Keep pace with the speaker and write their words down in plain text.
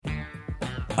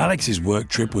Alex's work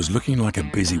trip was looking like a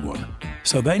busy one,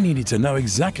 so they needed to know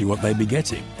exactly what they'd be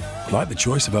getting, like the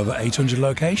choice of over 800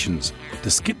 locations, to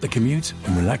skip the commute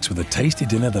and relax with a tasty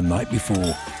dinner the night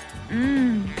before.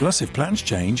 Plus, if plans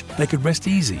change, they could rest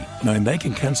easy, knowing they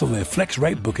can cancel their flex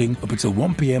rate booking up until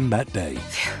 1 p.m. that day.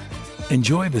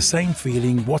 Enjoy the same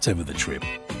feeling whatever the trip.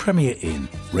 Premier Inn.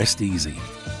 Rest easy.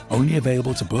 Only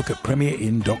available to book at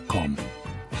premierin.com.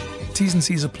 T's and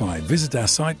C's apply. Visit our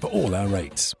site for all our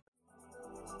rates.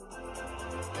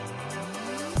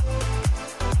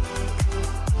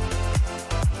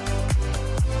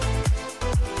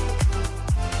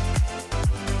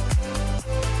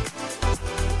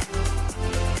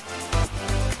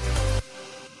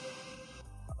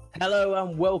 Hello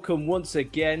and welcome once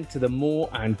again to the Moore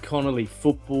and Connolly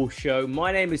Football Show.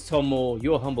 My name is Tom Moore,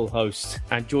 your humble host,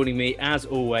 and joining me as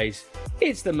always,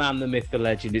 it's the man, the myth, the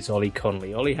legend, it's Ollie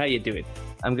Connolly. Ollie, how you doing?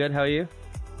 I'm good, how are you?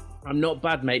 I'm not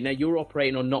bad, mate. Now, you're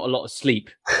operating on not a lot of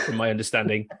sleep, from my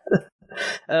understanding.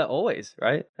 Always,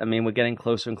 right? I mean, we're getting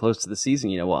closer and closer to the season,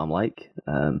 you know what I'm like.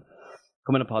 Coming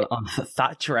up on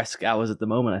Thatcher-esque hours at the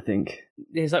moment, I think.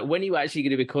 It's like, when are you actually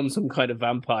going to become some kind of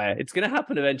vampire? It's going to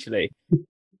happen eventually.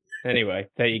 Anyway,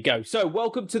 there you go. So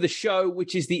welcome to the show,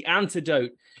 which is the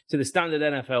antidote to the Standard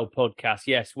NFL podcast.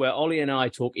 Yes, where Ollie and I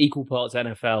talk equal parts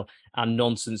NFL and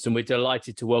nonsense. And we're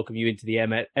delighted to welcome you into the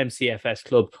MCFS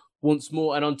club once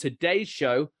more. And on today's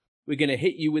show, we're going to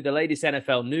hit you with the latest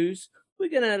NFL news. We're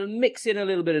going to mix in a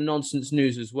little bit of nonsense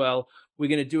news as well. We're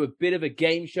going to do a bit of a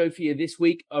game show for you this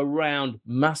week around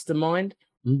Mastermind.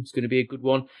 It's going to be a good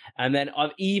one. And then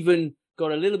I've even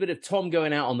got a little bit of Tom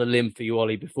going out on the limb for you,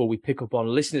 Ollie, before we pick up on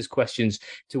listeners' questions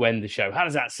to end the show. How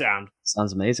does that sound?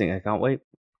 Sounds amazing. I can't wait.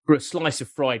 For a slice of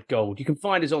fried gold. You can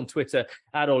find us on Twitter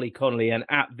at Ollie Connolly and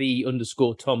at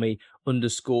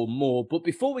 @the_Tommy_Moore. But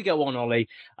before we go on, Ollie,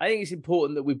 I think it's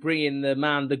important that we bring in the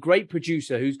man, the great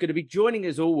producer who's going to be joining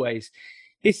us always.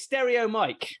 It's Stereo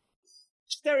Mike.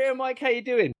 Stereo Mike, how you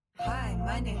doing? Hi,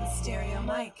 my name is Stereo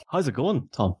Mike. How's it going,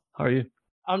 Tom? How are you?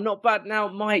 I'm not bad. Now,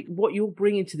 Mike, what you're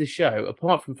bringing to the show,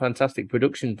 apart from fantastic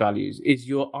production values, is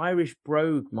your Irish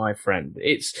brogue, my friend.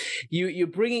 It's you're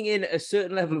bringing in a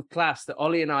certain level of class that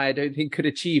Ollie and I don't think could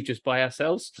achieve just by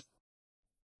ourselves.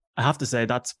 I have to say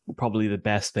that's probably the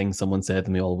best thing someone said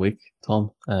to me all week, Tom.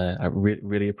 I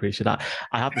really appreciate that.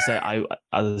 I have to say,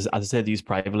 as I said to you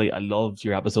privately, I loved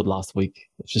your episode last week.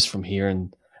 It's just from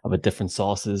hearing about different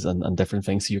sauces and different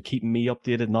things. So you're keeping me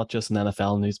updated, not just in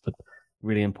NFL news, but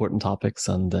really important topics,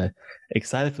 and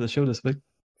excited for the show this week.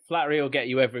 Flattery will get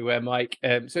you everywhere, Mike.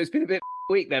 So it's been a bit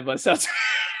weak then, but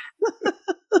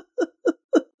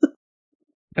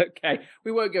okay,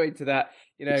 we won't go into that.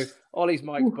 You know, Ollie's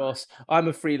Mike's boss. I'm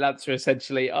a freelancer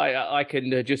essentially. I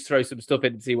can just throw some stuff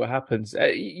in and see what happens.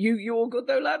 You all good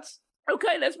though, lads?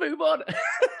 Okay, let's move on.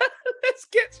 Let's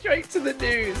get straight to the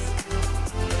news.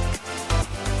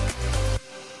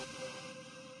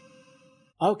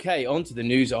 Okay, on to the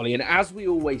news, Ollie. And as we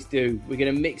always do, we're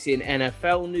going to mix in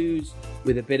NFL news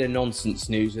with a bit of nonsense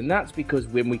news. And that's because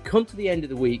when we come to the end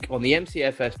of the week on the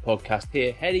MCFS podcast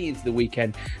here, heading into the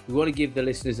weekend, we want to give the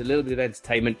listeners a little bit of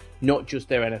entertainment, not just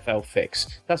their NFL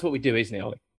fix. That's what we do, isn't it,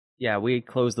 Ollie? Yeah, we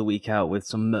close the week out with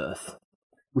some mirth.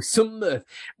 With some mirth.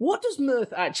 What does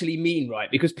mirth actually mean,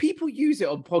 right? Because people use it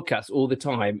on podcasts all the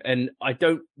time, and I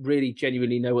don't really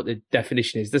genuinely know what the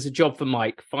definition is. There's a job for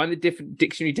Mike. Find the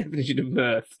dictionary definition of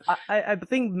mirth. I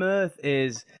think mirth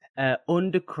is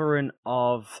undercurrent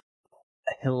of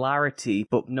hilarity,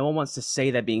 but no one wants to say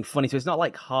they're being funny. So it's not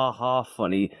like ha-ha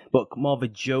funny, but more of a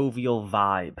jovial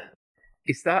vibe.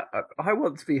 Is that... I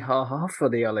want to be ha-ha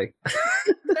funny, Ollie. I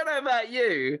don't know about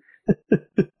you.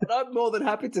 But I'm more than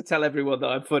happy to tell everyone that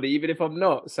I'm funny, even if I'm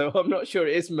not. So I'm not sure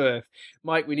it is mirth.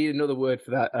 Mike, we need another word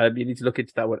for that. You need to look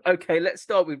into that one. Okay, let's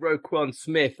start with Roquan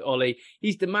Smith, Ollie.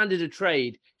 He's demanded a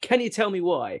trade. Can you tell me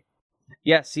why?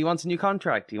 Yes, he wants a new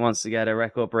contract. He wants to get a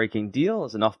record-breaking deal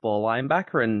as an off-ball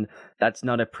linebacker, and that's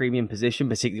not a premium position,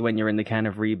 particularly when you're in the kind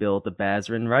of rebuild the Bears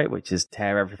are in, right, which is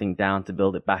tear everything down to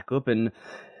build it back up. And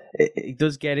it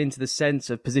does get into the sense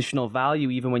of positional value,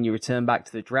 even when you return back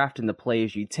to the draft and the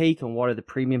players you take, and what are the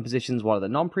premium positions, what are the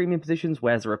non-premium positions,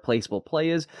 where's the replaceable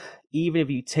players. Even if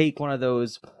you take one of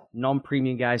those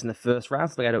non-premium guys in the first round,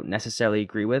 something I don't necessarily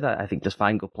agree with. I think just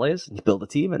find good players and you build a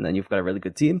team, and then you've got a really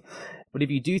good team. But if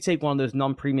you do take one of those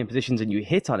non-premium positions and you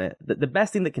hit on it, the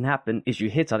best thing that can happen is you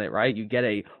hit on it, right? You get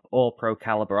a all-pro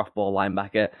caliber off-ball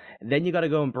linebacker. Then you got to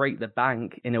go and break the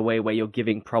bank in a way where you're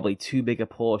giving probably too big a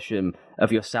portion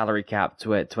of your salary cap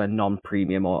to a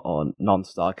non-premium or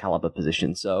non-star caliber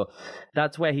position. So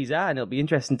that's where he's at, and it'll be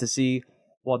interesting to see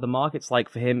what the market's like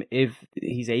for him if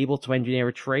he's able to engineer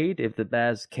a trade. If the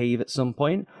Bears cave at some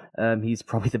point, he's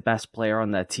probably the best player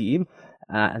on their team,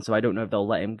 and so I don't know if they'll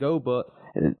let him go. But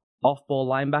off-ball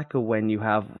linebacker, when you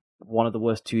have one of the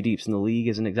worst two deeps in the league,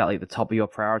 isn't exactly at the top of your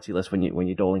priority list when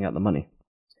you're doling out the money.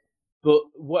 But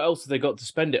what else have they got to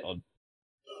spend it on?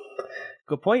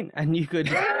 Good point. And you could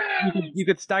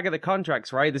stagger the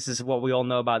contracts, right? This is what we all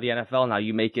know about the NFL now.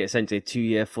 You make it essentially a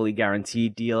 2-year fully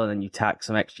guaranteed deal, and then you tack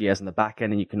some extra years on the back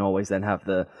end, and you can always then have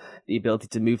the ability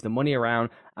to move the money around.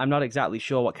 I'm not exactly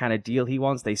sure what kind of deal he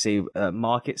wants. They say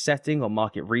market setting or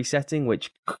market resetting,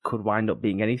 which could wind up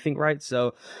being anything, right?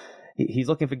 So he's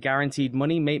looking for guaranteed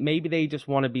money. Maybe they just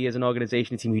want to be, as an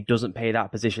organization, a team who doesn't pay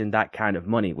that position that kind of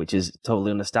money, which is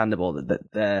totally understandable.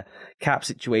 That their cap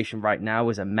situation right now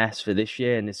is a mess for this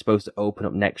year and is supposed to open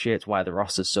up next year. It's why the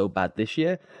roster's so bad this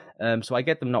year. So I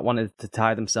get them not wanting to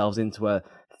tie themselves into a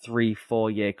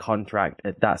 3-4 year contract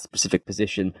at that specific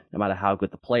position, no matter how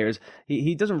good the player is.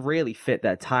 He doesn't really fit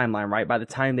their timeline, right? By the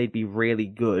time they'd be really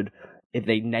good, if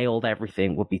they nailed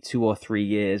everything, would be 2 or 3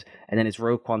 years. And then is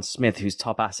Roquan Smith, whose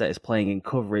top asset is playing in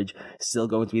coverage, still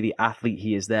going to be the athlete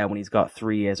he is there when he's got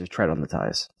 3 years of tread on the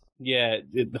tires? Yeah,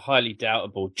 highly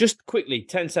doubtable. Just quickly,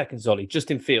 10 seconds, Ollie.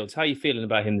 Justin Fields, how are you feeling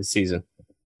about him this season?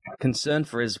 Concerned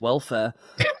for his welfare.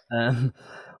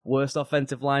 Worst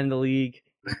offensive line in the league.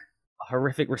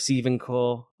 Horrific receiving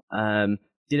core.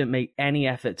 Didn't make any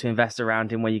effort to invest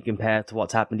around him when you compare to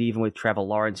what's happened even with Trevor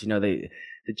Lawrence. You know, the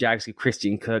Jags give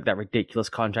Christian Kirk that ridiculous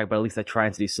contract, but at least they're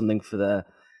trying to do something for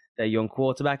their young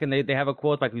quarterback. And they have a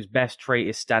quarterback whose best trait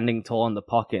is standing tall in the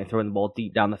pocket and throwing the ball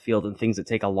deep down the field, and things that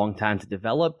take a long time to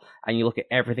develop. And you look at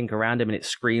everything around him and it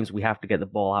screams, we have to get the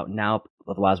ball out now,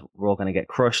 otherwise we're all going to get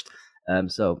crushed.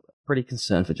 So pretty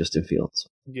concerned for Justin Fields.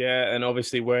 Yeah, and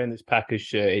obviously wearing this Packers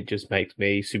shirt, it just makes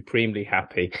me supremely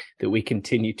happy that we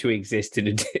continue to exist in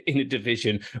a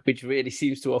division which really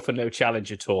seems to offer no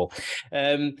challenge at all.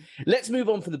 Let's move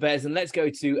on from the Bears and let's go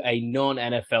to a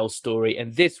non-NFL story.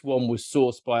 And this one was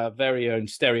sourced by our very own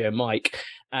Stereo Mike.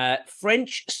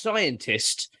 French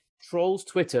scientist trolls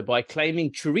Twitter by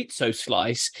claiming chorizo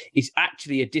slice is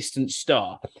actually a distant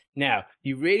star. Now,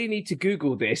 you really need to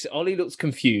Google this. Ollie looks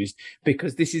confused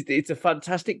because it's a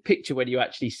fantastic picture when you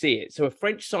actually see it. So a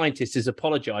French scientist has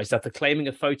apologized after claiming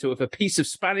a photo of a piece of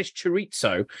Spanish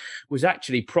chorizo was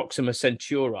actually Proxima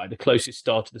Centauri, the closest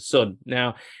star to the sun.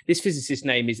 Now, this physicist's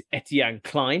name is Etienne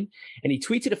Klein, and he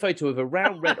tweeted a photo of a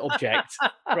round red object.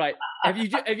 Right. Have you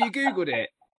Googled it?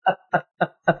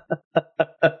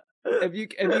 Have you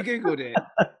Googled it?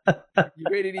 You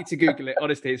really need to Google it.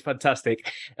 Honestly, it's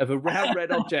fantastic. Of a round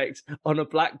red object on a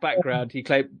black background, he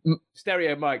claimed,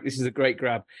 Stereo Mike, this is a great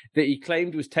grab, that he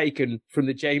claimed was taken from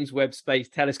the James Webb Space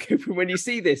Telescope. And when you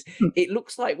see this, it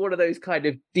looks like one of those kind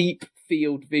of deep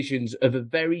field visions of a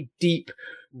very deep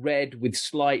red with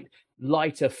slight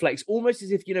lighter flecks, almost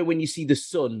as if, you know, when you see the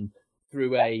sun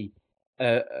through a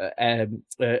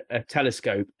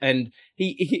telescope. And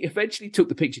he eventually took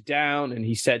the picture down and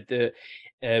he said that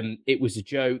it was a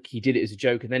joke. He did it as a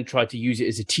joke and then tried to use it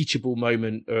as a teachable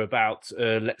moment or about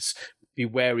let's be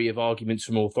wary of arguments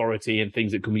from authority and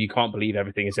things that you can't believe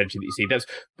everything essentially that you see.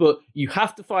 But you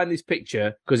have to find this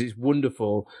picture because it's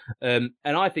wonderful. And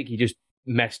I think he just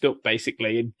messed up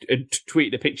basically and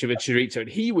tweeted a picture of a chorizo, and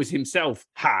he was himself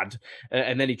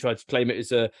and then he tried to claim it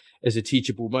as a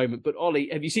teachable moment. But Ollie,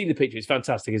 have you seen the picture? It's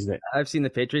fantastic, isn't it? I've seen the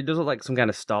picture. It does look like some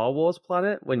kind of Star Wars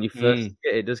planet when you first see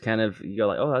it. It does kind of, you're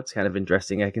like, oh, that's kind of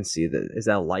interesting. I can see that. Is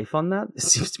there life on that? There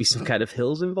seems to be some kind of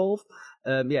hills involved.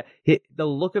 The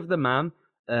look of the man,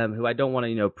 who I don't want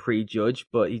to, prejudge,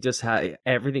 but he just had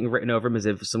everything written over him as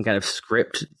if some kind of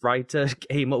script writer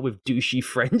came up with douchey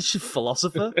French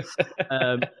philosopher.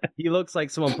 He looks like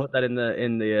someone put that in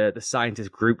the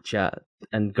scientist group chat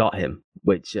and got him,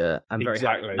 which I'm very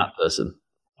happy with that person.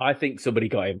 I think somebody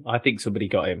got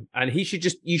him. And you should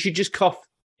just cough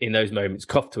in those moments,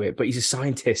 cough to it. But he's a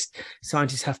scientist.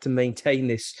 Scientists have to maintain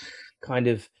this kind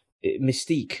of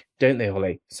mystique, don't they,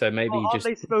 Ollie? So maybe aren't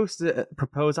they supposed to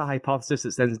propose a hypothesis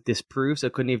that's then disproved?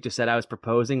 So couldn't he have just said, I was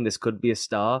proposing this could be a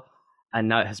star, and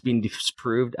now it has been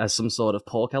disproved as some sort of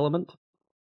pork element?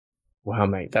 Wow,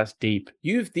 mate, that's deep.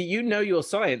 You know your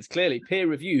science, clearly.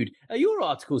 Peer-reviewed. Are your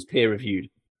articles peer-reviewed?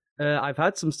 I've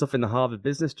had some stuff in the Harvard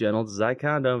Business Journal. Does that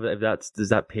count? Does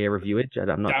that peer reviewage?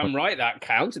 I'm not. Damn right that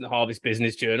counts in the Harvard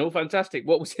Business Journal. Fantastic.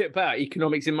 What was it about?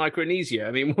 Economics in Micronesia.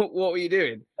 I mean, what were you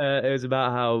doing? It was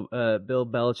about how Bill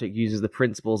Belichick uses the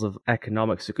principles of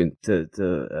economics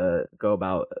to go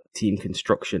about team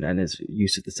construction and his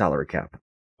use of the salary cap.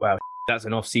 Wow, That's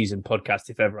an off-season podcast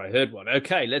if ever I heard one.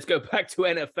 Okay, let's go back to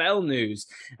NFL news.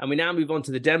 And we now move on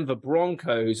to the Denver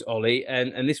Broncos, Ollie.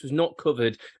 And this was not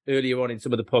covered earlier on in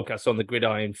some of the podcasts on the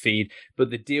Gridiron feed, but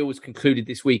the deal was concluded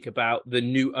this week about the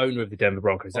new owner of the Denver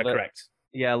Broncos. Is that correct?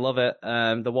 Yeah, I love it.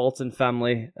 The Walton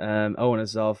family,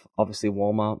 owners of, obviously,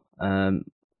 Walmart,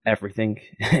 everything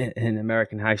in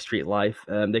American high street life.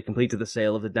 They completed the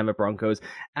sale of the Denver Broncos,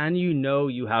 and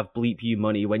you have bleep you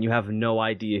money when you have no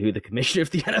idea who the commissioner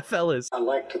of the NFL is. I'd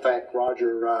like to thank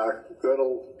Roger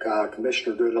Goodell,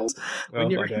 Commissioner Goodell. When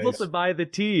you're able to buy the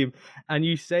team and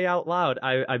you say out loud,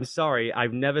 I'm sorry,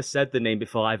 I've never said the name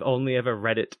before, I've only ever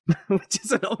read it, which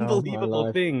is an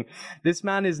unbelievable thing. This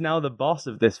man is now the boss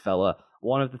of this fella.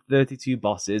 One of the 32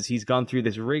 bosses. He's gone through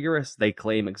this rigorous, they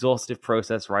claim, exhaustive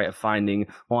process, right, of finding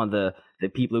one of the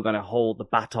people who are going to hold the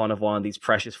baton of one of these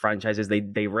precious franchises.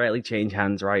 They rarely change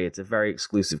hands, right? It's a very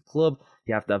exclusive club.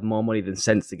 You have to have more money than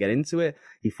sense to get into it.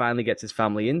 He finally gets his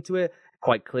family into it.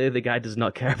 Quite clear the guy does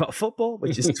not care about football,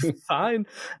 which is fine.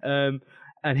 And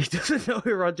he doesn't know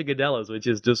who Roger Goodell is, which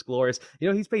is just glorious.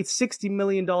 He's paid $60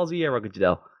 million a year, Roger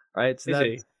Goodell, right? So is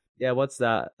he? Yeah, what's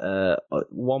that?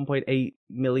 1.8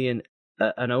 million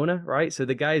an owner, right? So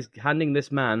the guy's handing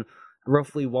this man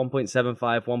roughly $1.75,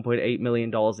 $1.8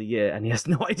 million a year, and he has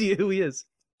no idea who he is.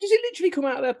 Does it literally come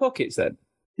out of their pockets then?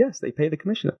 Yes, they pay the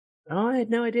commissioner. Oh, I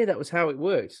had no idea that was how it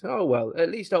worked. Oh, well,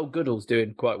 at least old Goodall's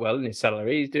doing quite well in his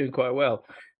salary. He's doing quite well.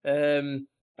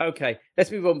 Okay,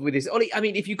 let's move on with this. Ollie, I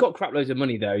mean, if you've got crap loads of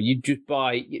money, though, you just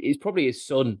buy, it's probably his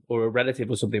son or a relative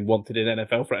or something wanted an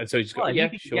NFL franchise. So he's got, you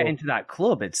get into that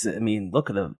club. Look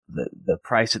at the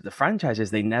price of the franchises.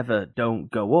 They never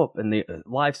don't go up. And the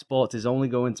live sports is only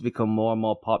going to become more and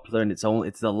more popular. And it's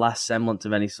the last semblance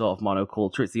of any sort of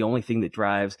monoculture. It's the only thing that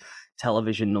drives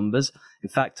television numbers. In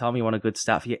fact, Tom, you want a good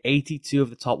stat for you? 82 of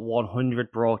the top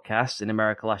 100 broadcasts in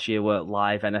America last year were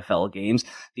live NFL games.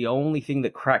 The only thing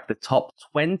that cracked the top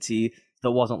 20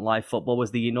 that wasn't live football was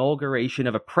the inauguration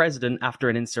of a president after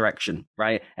an insurrection,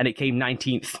 right? And it came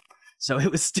 19th. So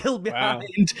it was still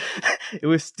behind. Wow. It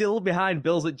was still behind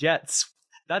Bills at Jets.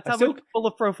 That's how much full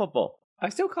of pro football. I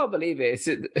still can't believe it. It's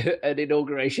an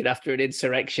inauguration after an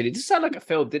insurrection. It just sounded like a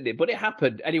film, didn't it? But it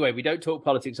happened. Anyway, we don't talk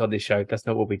politics on this show. That's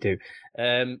not what we do.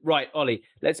 Right, Ollie,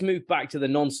 let's move back to the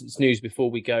nonsense news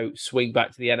before we go swing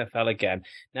back to the NFL again.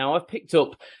 Now, I've picked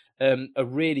up a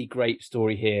really great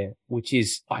story here, which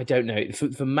is, I don't know,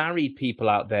 for married people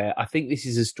out there, I think this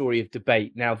is a story of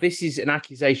debate. Now, this is an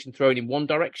accusation thrown in one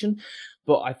direction,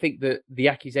 but I think that the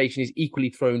accusation is equally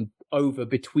thrown over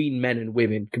between men and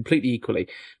women, completely equally.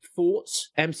 Thoughts,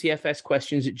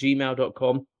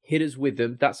 mcfsquestions@gmail.com. Hit us with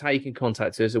them. That's how you can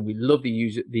contact us, and we love the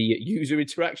user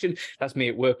interaction. That's me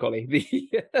at work, Ollie.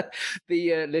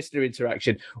 The listener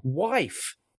interaction.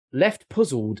 Wife left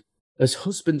puzzled as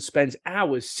husband spends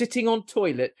hours sitting on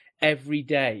toilet every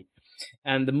day.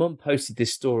 And the mum posted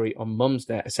this story on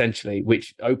Mumsnet, essentially,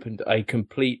 which opened a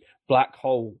complete black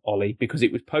hole, Ollie, because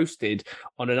it was posted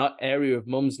on an area of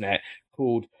Mumsnet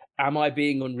called Am I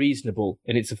Being Unreasonable?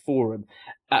 And it's a forum.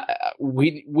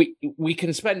 We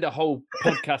can spend a whole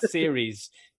podcast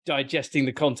series digesting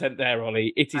the content there,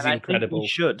 Ollie. It is incredible. I think we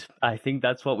should. I think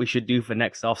that's what we should do for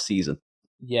next off season.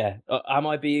 Yeah. Am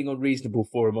I Being Unreasonable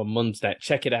forum on Mumsnet?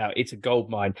 Check it out. It's a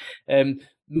goldmine.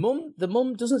 The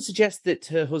mum doesn't suggest that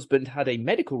her husband had a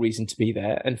medical reason to be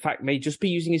there. In fact, may just be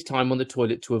using his time on the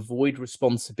toilet to avoid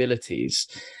responsibilities.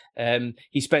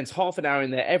 He spends half an hour in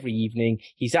there every evening.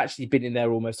 He's actually been in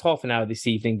there almost half an hour this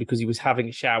evening because he was having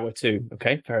a shower too.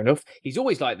 Okay, fair enough. He's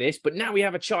always like this, but now we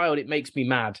have a child. It makes me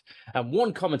mad. And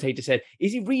one commentator said,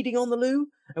 is he reading on the loo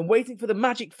and waiting for the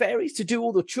magic fairies to do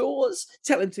all the chores?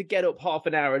 Tell him to get up half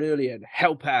an hour earlier and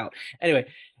help out. Anyway,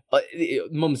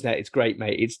 Mumsnet, it's great,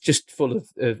 mate. It's just full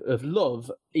of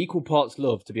love, equal parts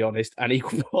love, to be honest, and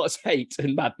equal parts hate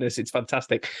and madness. It's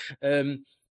fantastic.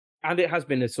 And it has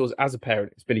been a source, as a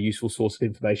parent, it's been a useful source of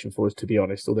information for us, to be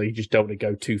honest, although you just don't want to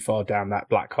go too far down that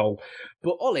black hole.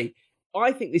 But Ollie,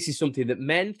 I think this is something that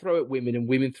men throw at women and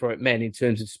women throw at men in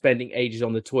terms of spending ages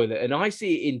on the toilet. And I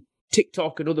see it in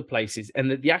TikTok and other places,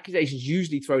 and the accusation is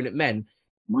usually thrown at men.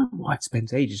 My wife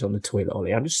spends ages on the toilet,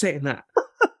 Ollie. I'm just saying that.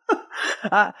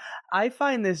 I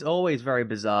find this always very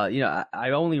bizarre. You know,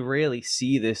 I only really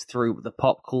see this through the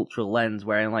pop cultural lens,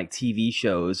 where in like TV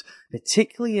shows,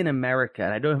 particularly in America,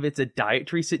 and I don't know if it's a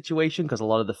dietary situation because a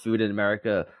lot of the food in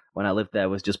America when I lived there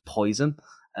was just poison.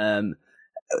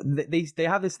 They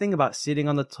have this thing about sitting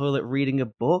on the toilet reading a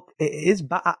book.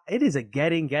 It is a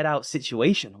get out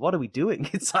situation. What are we doing?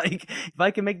 It's like, if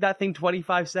I can make that thing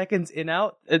 25 seconds in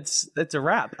out, it's a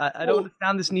wrap. I don't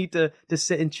understand this need to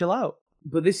sit and chill out.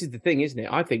 But this is the thing, isn't it?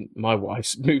 I think my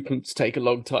wife's movements take a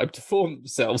long time to form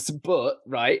themselves. But,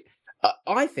 right,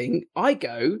 I think I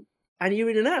go and you're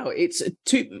in and out. It's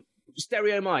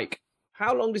stereo mic.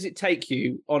 How long does it take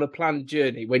you on a planned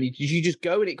journey? Do you just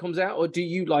go and it comes out, or do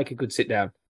you like a good sit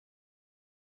down?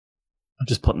 I'm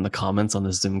just putting the comments on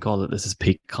the Zoom call that this is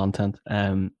peak content.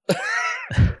 I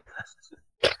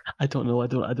don't know. I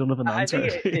don't have an answer. I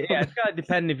think it's gotta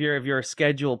depend if you're a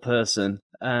schedule person,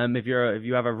 if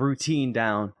you have a routine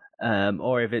down,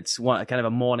 or if it's kind of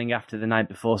a morning after the night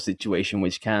before situation,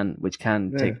 which can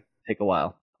take a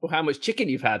while. Or how much chicken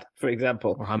you've had, for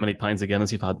example, or how many pints of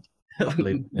Guinness you've had.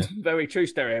 Yeah. Very true,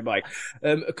 stereo Mike.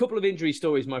 A couple of injury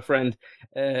stories, my friend.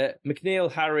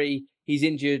 McNeil Harry, he's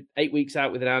injured, 8 weeks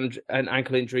out with an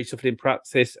ankle injury suffered in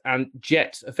practice, and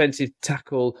Jets offensive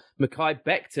tackle Mekhi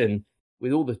Becton,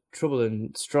 with all the trouble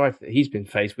and strife that he's been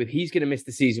faced with, he's going to miss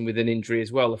the season with an injury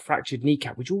as well, a fractured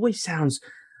kneecap, which always sounds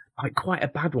like quite a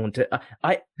bad one.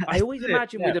 I always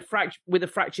imagine with a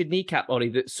fractured kneecap, Ollie,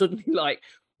 that suddenly like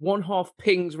one half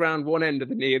pings round one end of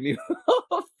the knee and the other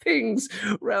half pings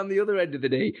round the other end of the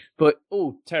knee. But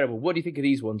terrible. What do you think of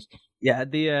these ones? Yeah,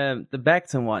 the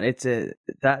Becton one. It's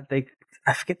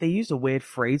I forget, they used a weird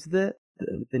phrase the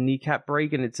kneecap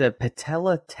break, and it's a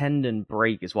patella tendon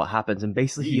break is what happens, and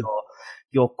basically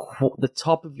the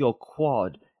top of your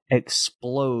quad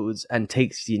explodes and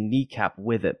takes your kneecap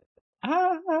with it.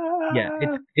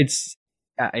 Yeah, it's.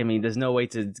 I mean, there's no way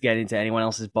to get into anyone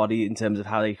else's body in terms of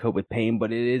how they cope with pain,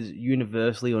 but it is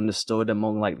universally understood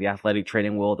among like the athletic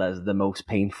training world as the most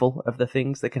painful of the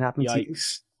things that can happen to you.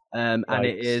 And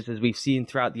it is, as we've seen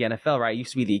throughout the NFL, right? It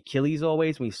used to be the Achilles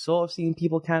always. We've sort of seen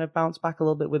people kind of bounce back a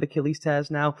little bit with Achilles tears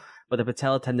now, but the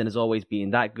patella tendon has always been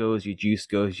that goes, your juice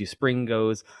goes, your spring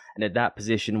goes, and at that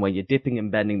position where you're dipping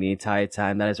and bending the entire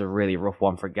time, that is a really rough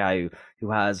one for a guy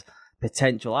who has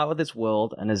potential out of this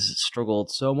world and has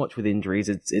struggled so much with injuries.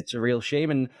 It's a real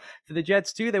shame. And for the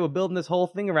Jets too, they were building this whole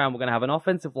thing around, we're going to have an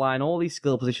offensive line, all these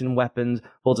skill position weapons,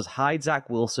 we'll just hide Zach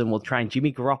Wilson, we'll try and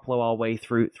Jimmy Garoppolo our way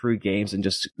through games and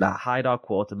just hide our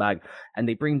quarterback. And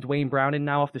they bring Dwayne Brown in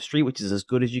now off the street, which is as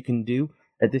good as you can do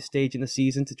at this stage in the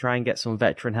season to try and get some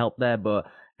veteran help there. But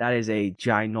that is a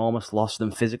ginormous loss for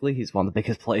them physically. He's one of the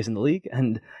biggest players in the league.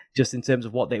 And just in terms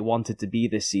of what they wanted to be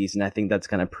this season, I think that's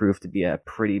going to prove to be a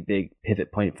pretty big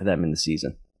pivot point for them in the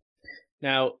season.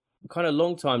 Now, kind of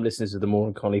long-time listeners of the More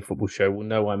and Conley Football Show will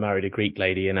know I married a Greek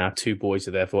lady and our two boys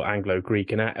are therefore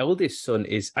Anglo-Greek. And our eldest son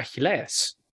is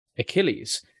Achilles.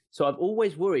 So I've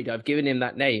always worried I've given him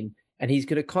that name and he's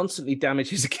going to constantly damage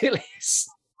his Achilles.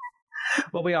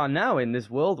 Well, we are now in this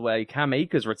world where Cam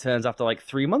Akers returns after like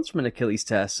 3 months from an Achilles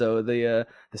tear, so the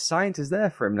science is there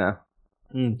for him now.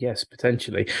 Yes,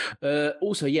 potentially.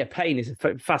 Also, pain is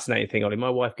a fascinating thing, Ollie. My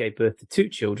wife gave birth to 2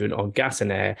 children on gas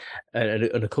and air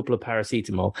and a couple of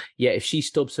paracetamol. Yeah, if she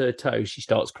stubs her toe, she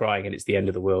starts crying and it's the end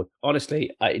of the world.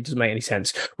 Honestly, it doesn't make any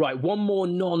sense. Right, one more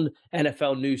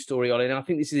non-NFL news story, Ollie, and I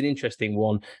think this is an interesting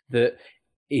one that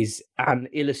is an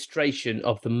illustration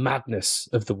of the madness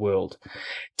of the world.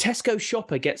 Tesco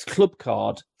shopper gets club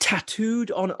card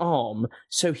tattooed on arm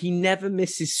so he never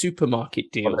misses supermarket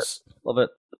deals. Love it.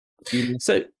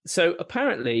 So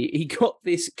apparently he got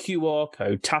this QR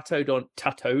code tattooed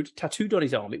on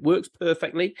his arm. It works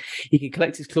perfectly. He can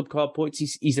collect his club card points.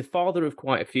 He's a father of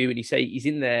quite a few, and he's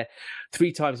in there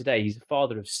 3 times a day. He's a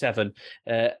father of 7,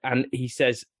 and he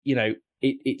says,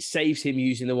 it saves him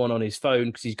using the one on his phone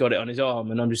because he's got it on his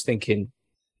arm. And I'm just thinking,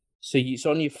 so it's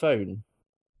on your phone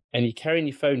and you're carrying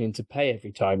your phone in to pay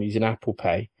every time using Apple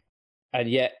Pay, and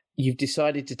yet you've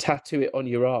decided to tattoo it on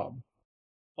your arm.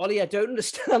 Ollie, I don't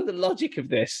understand the logic of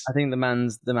this. I think the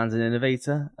man's an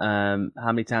innovator. How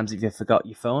many times have you forgot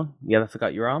your phone? You ever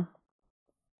forgot your arm?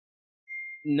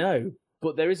 No,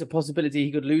 but there is a possibility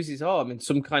he could lose his arm in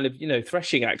some kind of,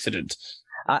 threshing accident.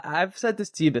 I've said this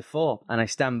to you before, and I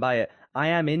stand by it. I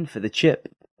am in for the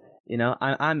chip.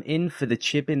 I'm in for the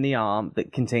chip in the arm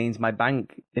that contains my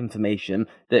bank information.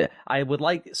 That I would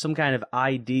like some kind of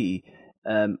ID.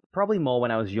 Probably more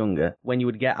when I was younger, when you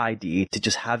would get ID to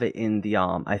just have it in the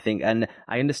arm, I think. And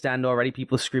I understand already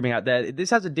people screaming out there.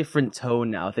 This has a different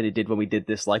tone now than it did when we did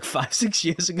this like 5-6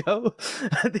 years ago.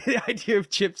 The idea of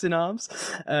chips in arms.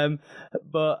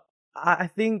 But I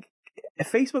think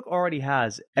Facebook already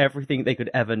has everything they could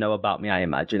ever know about me, I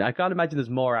imagine. I can't imagine there's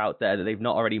more out there that they've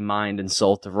not already mined and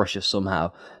sold to Russia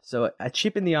somehow. So a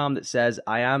chip in the arm that says,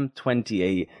 I am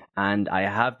 28 and I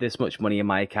have this much money in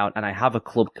my account and I have a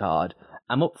club card,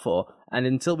 I'm up for. And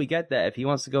until we get there, if he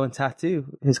wants to go and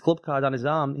tattoo his club card on his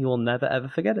arm, he will never, ever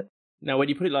forget it. Now, when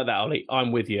you put it like that, Ollie,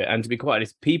 I'm with you. And to be quite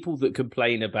honest, people that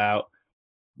complain about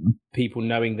people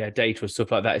knowing their data or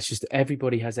stuff like that. It's just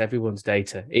everybody has everyone's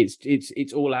data.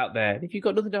 It's all out there. If you've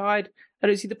got nothing to hide, I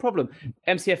don't see the problem.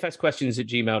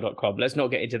 mcfsquestions@gmail.com. Let's not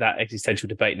get into that existential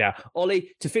debate now.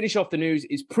 Ollie, to finish off the news,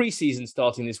 is preseason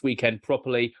starting this weekend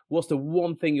properly? What's the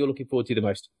one thing you're looking forward to the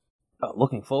most?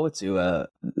 Looking forward to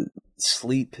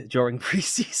sleep during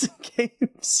preseason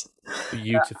games.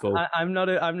 Beautiful. I'm not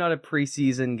a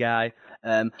preseason guy.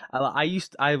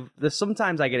 There's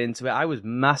sometimes I get into it. I was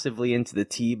massively into the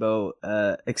Tebow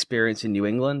experience in New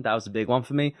England. That was a big one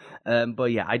for me.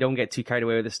 But yeah, I don't get too carried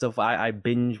away with this stuff. I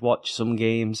binge watch some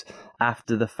games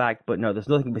after the fact, but no, there's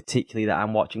nothing particularly that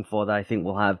I'm watching for that I think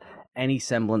will have any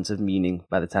semblance of meaning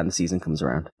by the time the season comes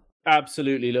around.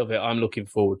 Absolutely love it. I'm looking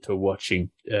forward to watching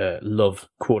Love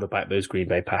quarterback those Green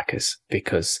Bay Packers,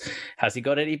 because has he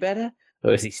got any better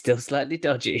or is he still slightly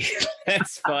dodgy?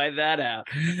 Let's find that out.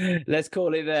 Let's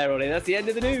call it there, Ollie. That's the end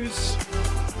of the news.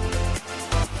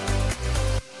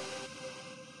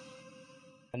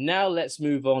 And now let's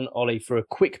move on, Ollie, for a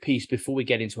quick piece before we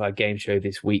get into our game show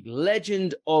this week.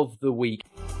 Legend of the Week.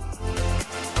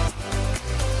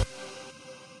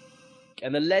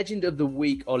 And the legend of the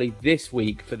week, Ollie, this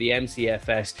week for the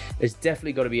MCFS has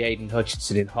definitely got to be Aidan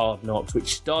Hutchinson in Hard Knocks,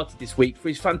 which started this week for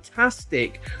his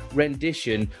fantastic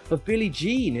rendition of Billie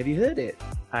Jean. Have you heard it?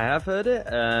 I have heard it.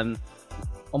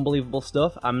 Unbelievable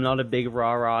stuff. I'm not a big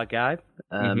rah-rah guy.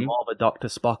 More of a Dr.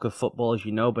 Spock of football, as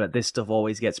you know, but this stuff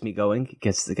always gets me going. It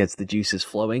gets the juices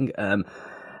flowing.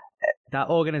 That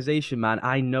organization, man,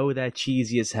 I know they're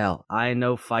cheesy as hell. I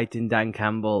know fighting Dan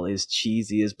Campbell is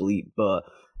cheesy as bleep, but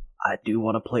I do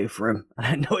want to play for him.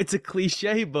 I know it's a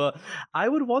cliche, but I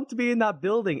would want to be in that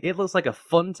building. It looks like a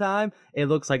fun time. It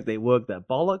looks like they work their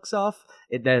bollocks off.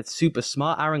 They're super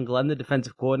smart. Aaron Glenn, the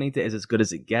defensive coordinator, is as good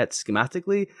as it gets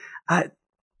schematically.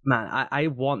 I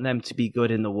want them to be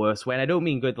good in the worst way. And I don't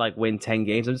mean good like win 10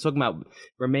 games. I'm just talking about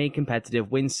remain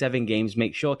competitive, win 7 games,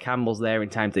 make sure Campbell's there in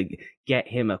time to get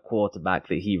him a quarterback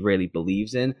that he really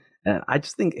believes in. I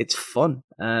just think it's fun.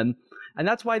 And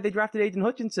that's why they drafted Aidan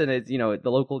Hutchinson. The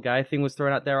local guy thing was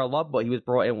thrown out there a lot, but he was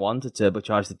brought in one to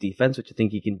turbocharge the defense, which I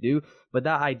think he can do. But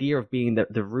that idea of being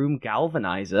the room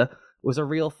galvanizer was a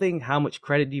real thing. How much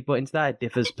credit do you put into that? It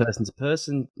differs person to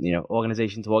person,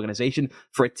 organization to organization.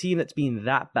 For a team that's been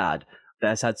that bad, that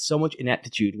has had so much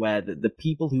ineptitude, where the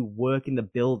people who work in the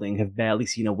building have barely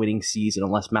seen a winning season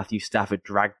unless Matthew Stafford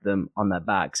dragged them on their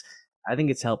backs. I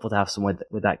think it's helpful to have someone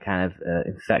with that kind of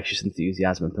infectious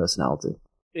enthusiasm and personality.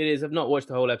 It is. I've not watched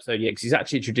the whole episode yet, because it's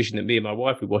actually a tradition that me and my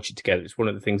wife, we watch it together. It's one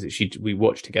of the things that we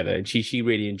watch together, and she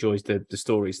really enjoys the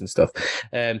stories and stuff.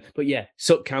 But yeah,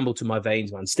 suck Campbell to my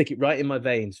veins, man. Stick it right in my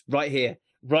veins, right here.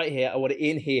 I want it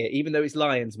in here, even though it's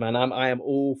Lions, man. I am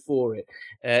all for it.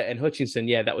 And Hutchinson,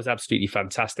 yeah, that was absolutely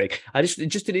fantastic.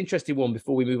 Just an interesting one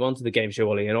before we move on to the game show,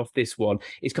 Ollie. And off this one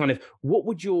is kind of, what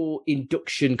would your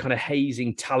induction kind of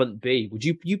hazing talent be? Would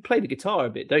you play the guitar a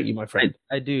bit, don't you, my friend?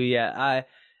 I do, yeah.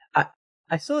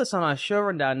 I saw this on our show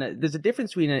rundown. There's a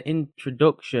difference between an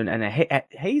introduction and a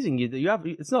hazing. You have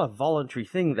it's not a voluntary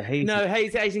thing. The hazing. No,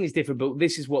 hazing is different. But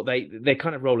this is what they're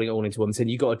kind of rolling it all into one and saying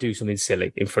you got to do something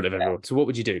silly in front of everyone. So what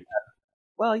would you do?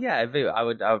 Well, yeah, I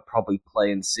would probably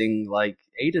play and sing like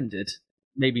Aidan did.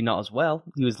 Maybe not as well.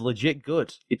 He was legit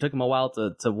good. It took him a while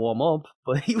to warm up,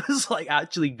 but he was like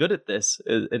actually good at this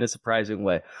in a surprising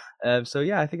way. So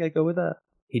yeah, I think I'd go with that.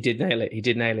 He did nail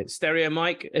it. Stereo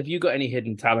Mike, have you got any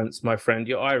hidden talents, my friend?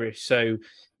 You're Irish, so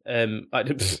I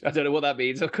don't know what that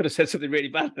means. I could have said something really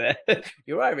bad there.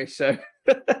 You're Irish, so.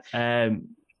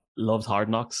 Loved Hard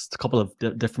Knocks. A couple of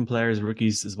different players,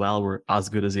 rookies as well, were as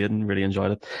good as Aidan. Really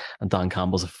enjoyed it. And Dan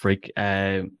Campbell's a freak.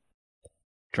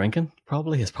 Drinking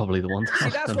is probably the one. See,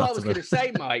 that's what I was going to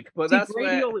say, Mike. But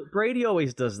Brady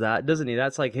always does that, doesn't he?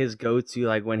 That's like his go-to,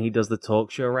 like when he does the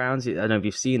talk show rounds. I don't know if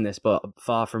you've seen this, but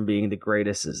far from being the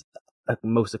greatest,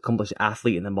 most accomplished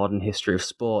athlete in the modern history of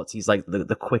sports, he's like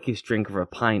the quickest drinker of a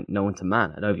pint known to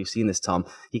man. I don't know if you've seen this, Tom.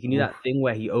 He can do that thing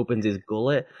where he opens his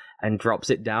gullet and drops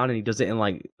it down, and he does it in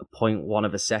like 0.1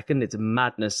 of a second. It's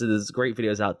madness. So there's great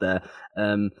videos out there.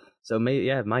 So maybe,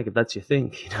 yeah, Mike, if that's your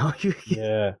thing,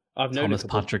 Yeah. I've known Thomas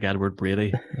Patrick Edward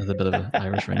Brady has a bit of an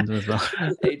Irish ring to it as well.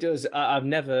 It does. I've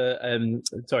never.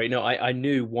 I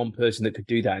knew one person that could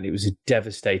do that, and it was a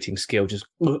devastating skill.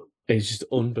 It's just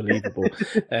unbelievable.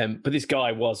 But this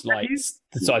guy was like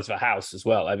the size of a house as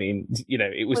well. I mean,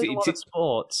 it was. It's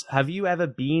sports. Have you ever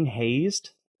been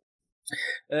hazed?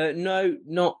 No,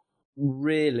 not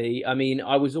really. I mean,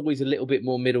 I was always a little bit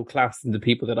more middle class than the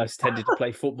people that I tended to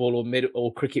play football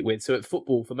or cricket with. So at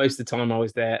football, for most of the time I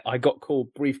was there, I got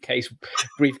called briefcase,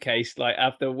 like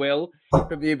after Will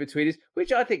from the In-Betweeners,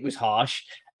 which I think was harsh.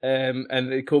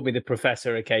 And they called me the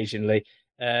professor occasionally.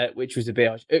 which was a bit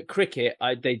harsh. At cricket,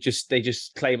 they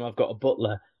just claim I've got a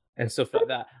butler and stuff like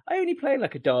that. I only play in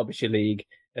like a Derbyshire league.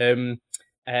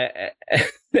 Anyway,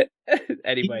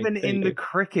 even in the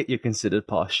cricket, you're considered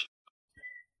posh.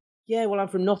 Yeah, well, I'm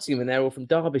from Nottingham, and they're all from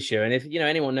Derbyshire. And if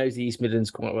anyone knows the East Midlands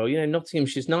quite well,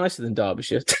 Nottinghamshire's nicer than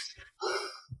Derbyshire.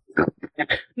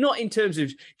 Not in terms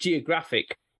of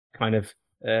geographic kind of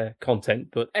content,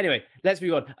 but anyway, let's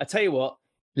move on. I tell you what,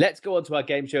 let's go on to our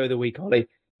game show of the week, Ollie.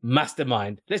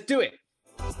 Mastermind. Let's do it.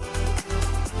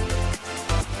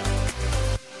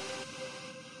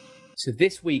 So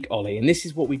this week, Ollie, and this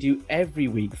is what we do every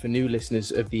week for new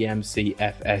listeners of the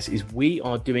MCFS, is we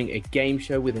are doing a game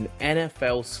show with an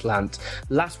NFL slant.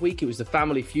 Last week, it was the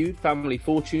Family Feud, Family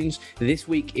Fortunes. This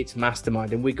week, it's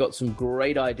Mastermind, and we got some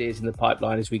great ideas in the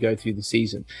pipeline as we go through the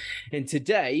season. And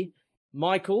today,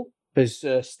 Michael, as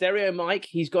Stereo Mike,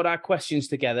 he's got our questions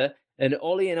together, and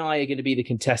Ollie and I are going to be the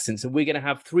contestants, and we're going to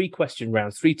have 3 question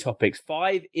rounds, 3 topics,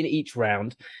 5 in each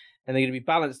round. And they're going to be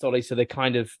balanced, Ollie, so they're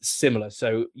kind of similar.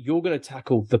 So you're going to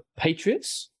tackle the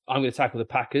Patriots. I'm going to tackle the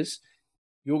Packers.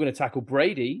 You're going to tackle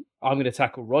Brady. I'm going to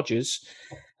tackle Rodgers.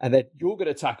 And then you're going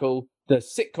to tackle the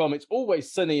sitcom It's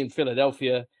Always Sunny in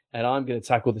Philadelphia. And I'm going to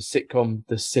tackle the sitcom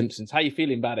The Simpsons. How are you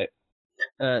feeling about it?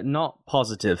 Not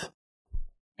positive.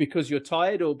 Because you're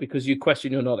tired or because you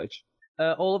question your knowledge?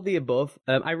 All of the above.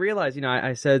 I realized,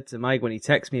 I said to Mike when he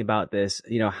texted me about this,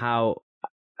 how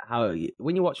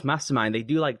when you watch Mastermind, they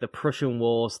do like the Prussian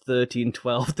Wars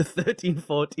 1312 to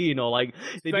 1314, or like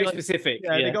they very do, like, specific.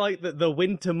 Yeah, they got like the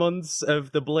winter months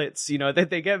of the Blitz.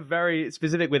 They get very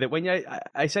specific with it. When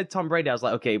I said Tom Brady, I was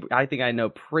like, okay, I think I know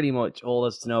pretty much all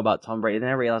there's to know about Tom Brady. And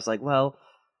then I realized, like, well,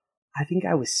 I think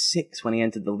I was 6 when he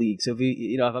entered the league. So if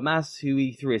if I'm asked who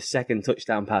he threw his second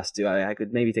touchdown pass to, I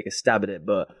could maybe take a stab at it.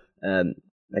 But I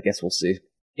guess we'll see.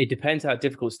 It depends how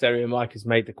difficult Stereo Mike has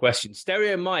made the question.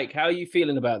 Stereo Mike, how are you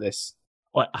feeling about this?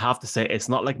 Well, I have to say, it's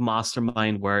not like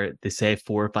Mastermind where they say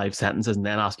 4 or 5 sentences and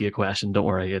then ask you a question. Don't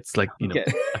worry. It's like,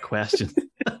 a question.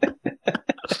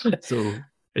 So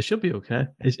it should be okay.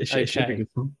 It should be good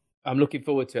fun. I'm looking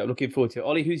forward to it.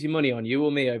 Ollie, who's your money on? You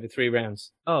or me over 3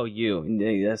 rounds? Oh,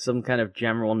 you. Some kind of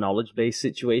general knowledge-based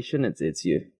situation. It's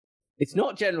you. It's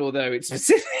not general, though. It's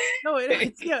specific.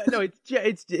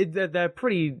 They're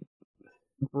pretty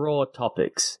broad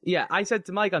topics. Yeah, I said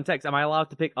to Mike on text, am I allowed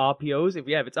to pick RPOs? If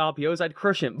it's RPOs, I'd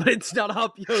crush him. But it's not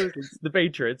RPOs, it's the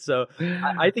Patriots. So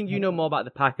I think you know more about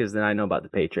the Packers than I know about the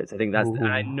Patriots. I think that's... And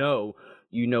I know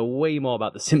you know way more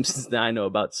about The Simpsons than I know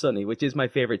about Sunny, which is my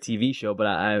favorite TV show, but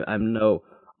I'm no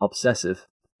obsessive.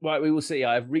 Right, we will see.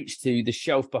 I've reached to the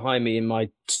shelf behind me in my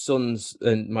 2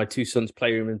 sons'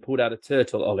 playroom and pulled out a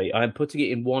turtle, Ollie. I'm putting it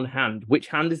in one hand. Which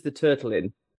hand is the turtle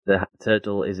in? The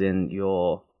turtle is in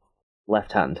your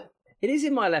left hand. It is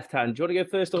in my left hand. Do you want to go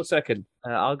first or second?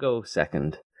 I'll go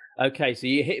second. Okay, so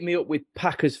you hit me up with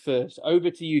Packers first.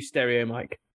 Over to you, Stereo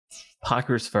Mike.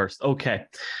 Packers first. Okay.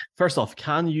 First off,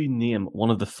 can you name one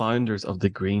of the founders of the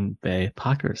Green Bay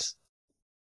Packers?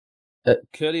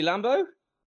 Curly Lambeau?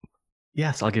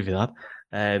 Yes, I'll give you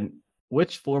that.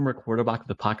 Which former quarterback of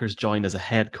the Packers joined as a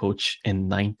head coach in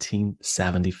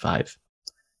 1975?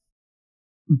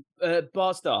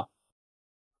 Bart Starr.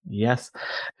 Yes.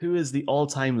 Who is the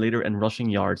all-time leader in rushing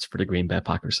yards for the Green Bay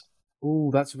Packers?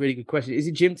 Oh, that's a really good question. Is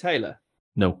it Jim Taylor?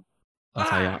 No.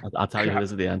 I'll tell you who it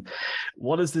is at the end.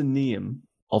 What is the name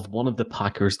of one of the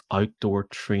Packers' outdoor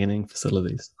training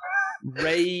facilities?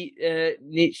 Ray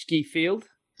Nitschke Field?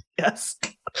 Yes.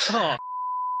 Oh.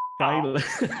 Finally.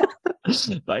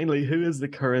 Finally, who is the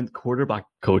current quarterback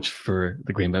coach for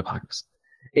the Green Bay Packers?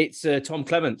 It's Tom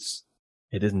Clements.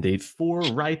 It is indeed 4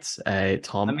 right,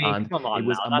 Tom. I mean, and come on it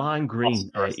was now, Aman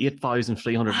Green,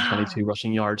 8,322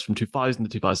 rushing yards from 2000 to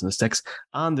 2006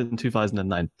 and in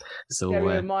 2009.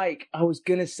 So, Mike, I was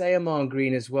going to say Aman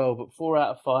Green as well, but 4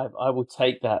 out of 5, I will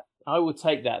take that.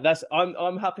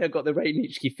 I'm happy I got the Ray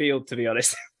Nitschke Field, to be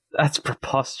honest. That's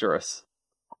preposterous.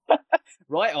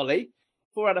 Right, Ollie.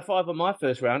 4 out of 5 on my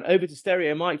first round. Over to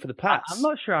Stereo Mike for the Pats. I'm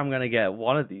not sure I'm going to get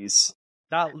one of these.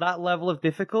 That level of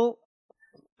difficult,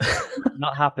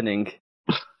 not happening.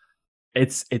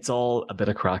 It's all a bit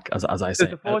of crack, as I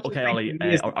say. Okay, Ollie,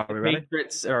 are we ready? The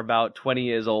Patriots are about 20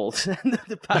 years old, and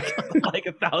the Packers are like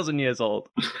 1,000 years old.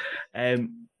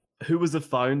 Who was the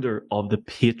founder of the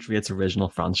Patriots original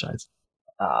franchise?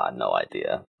 No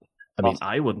idea. I mean,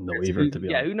 I wouldn't know either, to be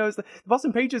honest. Yeah, who knows? The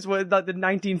Boston Patriots were like the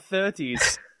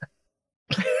 1930s.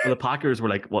 Well, the Packers were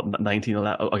like, what,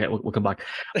 1911? Okay, we'll come back.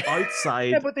 Outside...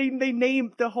 Yeah, but they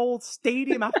named the whole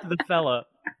stadium after the fella.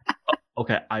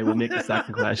 Okay, I will make the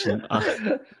second question.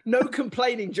 No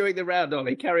complaining during the round,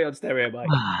 Ollie. Carry on, Stereo Mike.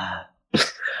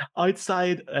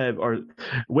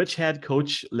 Which head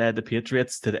coach led the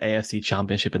Patriots to the AFC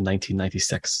Championship in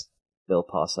 1996? Bill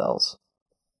Parcells.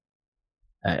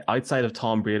 Outside of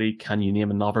Tom Brady, can you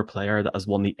name another player that has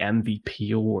won the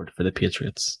MVP award for the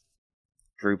Patriots?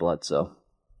 Drew Bledsoe.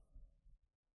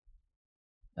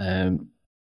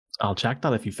 I'll check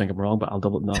that if you think I'm wrong, but I'll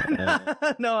double no.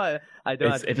 No, I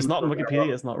don't. If it's not in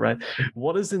Wikipedia, it's not right.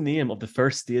 What is the name of the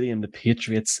first stadium the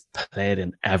Patriots played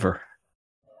in ever?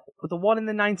 The one in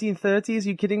the 1930s? Are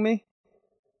you kidding me?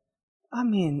 I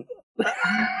mean,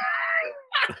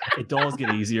 it does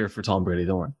get easier for Tom Brady,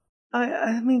 don't worry.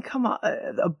 I mean, come on,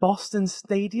 a Boston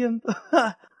Stadium.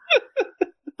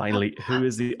 Finally, who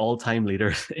is the all-time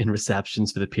leader in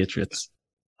receptions for the Patriots?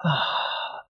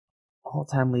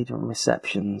 All-time leader in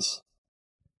receptions.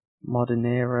 Modern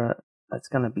era. It's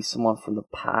going to be someone from the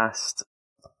past.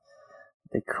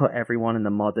 They cut everyone in the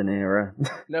modern era.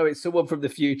 No, it's someone from the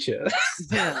future.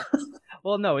 Yeah.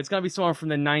 Well, no, it's going to be someone from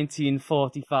the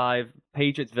 1945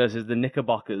 Patriots versus the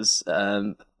Knickerbockers.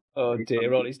 Oh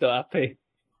dear, Ollie's not happy.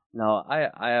 No,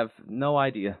 I have no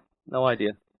idea. No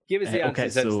idea. Give us the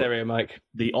answers, then, Stereo Mike.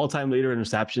 The all-time leader in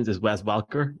receptions is Wes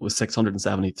Welker with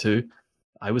 672.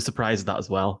 I was surprised at that as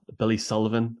well. Billy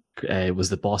Sullivan was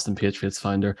the Boston Patriots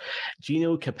founder.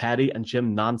 Gino Capetti and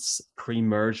Jim Nantz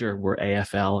pre-merger were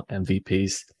AFL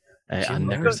MVPs. And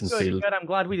Nickerson Field. Good. I'm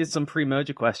glad we did some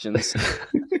pre-merger questions.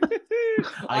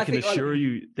 I can assure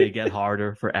you they get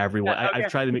harder for everyone. Yeah, okay.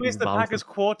 I've tried to make Who is the balance. Packers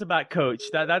quarterback coach?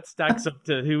 That stacks up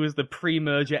to who was the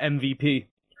pre-merger MVP.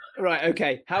 Right,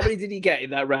 okay. How many did he get in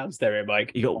that round, Stereo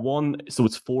Mike? You got one, so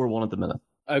it's 4-1 at the minute.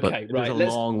 Okay, but right.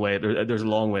 There's a long way. There's a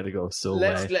long way to go. So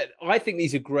I think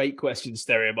these are great questions,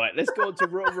 Stereo Mike. Let's go on to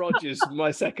Ron Rodgers,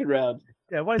 my second round.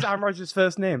 Yeah, what is Aaron Rodgers'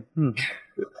 first name?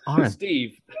 Aaron.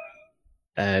 Steve.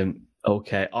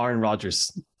 Okay, Aaron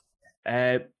Rodgers.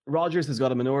 Rodgers has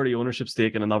got a minority ownership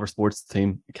stake in another sports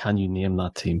team. Can you name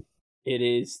that team? It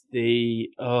is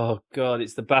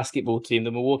it's the basketball team,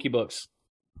 the Milwaukee Bucks.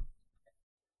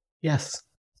 Yes.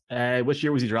 Which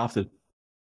year was he drafted?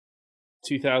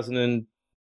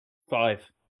 2005.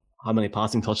 How many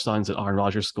passing touchdowns did Aaron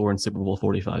Rodgers score in Super Bowl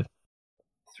 45?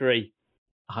 3.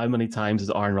 How many times has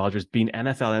Aaron Rodgers been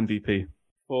NFL MVP?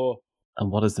 4.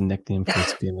 And what is the nickname for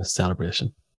his famous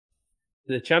celebration?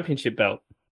 The championship belt.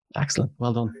 Excellent.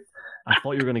 Well done. I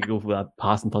thought you were going to go for that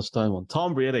passing touchdown one.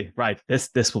 Tom Brady. Right.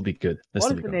 This will be good.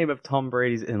 What is the name of Tom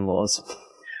Brady's in-laws?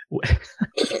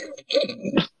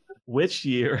 Which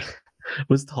year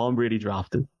was Tom Brady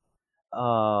drafted?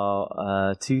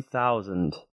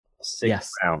 2000. Yes.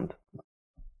 Round.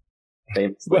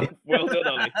 Well done,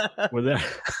 Ollie. We're there.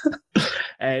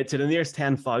 To the nearest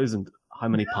 10,000, how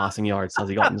many passing yards has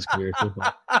he got in his career so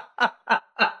far?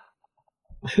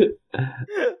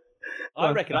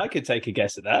 I reckon I could take a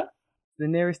guess at that. The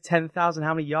nearest 10,000,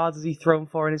 how many yards has he thrown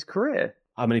for in his career?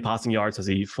 How many passing yards has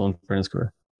he thrown for in his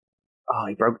career? Oh,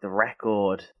 he broke the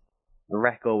record. The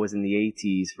record was in the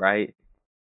 80s, right?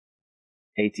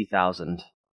 80,000.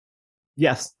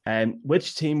 Yes.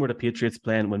 Which team were the Patriots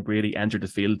playing when Brady entered the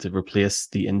field to replace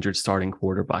the injured starting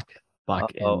quarterback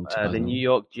back in the New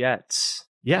York Jets.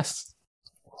 Yes.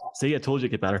 See, I told you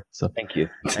it'd get better. So thank you.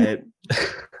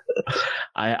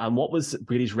 And what was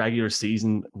Brady's regular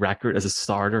season record as a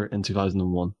starter in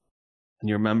 2001? Can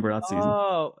you remember that season?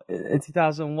 Oh, in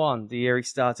 2001, the year he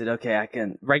started. Okay, I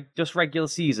can. Just regular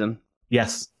season?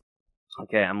 Yes.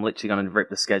 Okay, I'm literally going to rip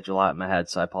the schedule out of my head,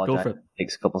 so I apologize. Go for it. It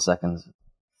takes a couple seconds.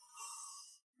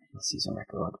 Season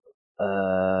record.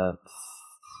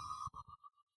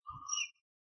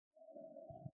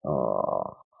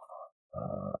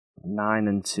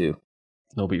 9-2.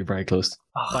 No, but you're very close.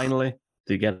 Finally,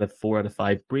 to get a 4 out of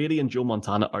 5. Brady and Joe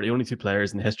Montana are the only two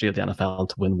players in the history of the NFL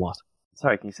to win what?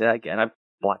 Sorry, can you say that again? I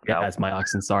blacked out. That's my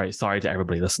accent. Sorry to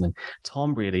everybody listening.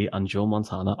 Tom Brady and Joe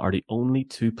Montana are the only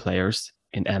two players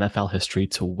in NFL history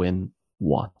to win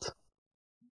what?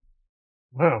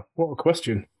 Wow, what a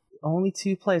question. Only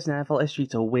two players in NFL history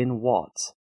to win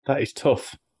what? That is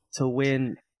tough. To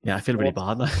win... Yeah, I feel really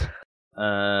bad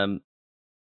now.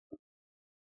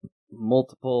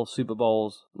 Multiple Super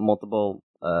Bowls, multiple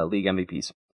league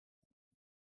MVPs.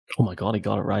 Oh my God, he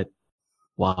got it right.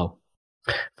 Wow.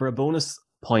 For a bonus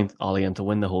point, Ollie, and to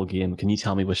win the whole game, can you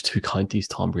tell me which two counties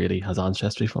Tom Brady has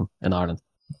ancestry from in Ireland?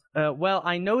 Well,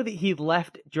 I know that he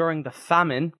left during the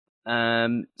famine,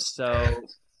 so...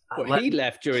 He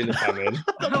left during the famine?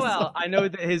 Well, I know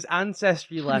that his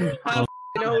ancestry left... How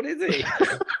old is he?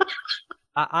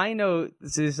 I know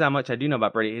this is how much I do know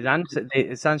about Brady. His answer,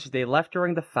 essentially, they left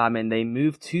during the famine. They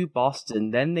moved to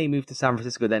Boston. Then they moved to San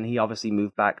Francisco. Then he obviously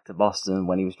moved back to Boston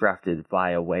when he was drafted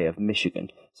via way of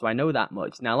Michigan. So I know that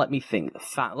much. Now let me think.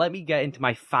 Let me get into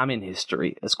my famine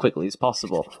history as quickly as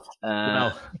possible.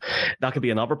 Well, that could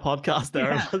be another podcast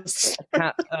there.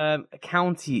 Yeah.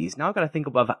 Counties. Now I've got to think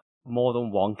about more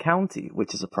than one county,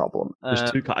 which is a problem. There's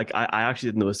two. I actually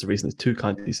didn't notice the reason. There's two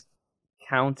counties.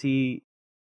 County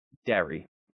Derry.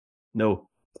 No.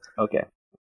 Okay.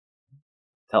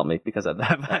 Tell me, because of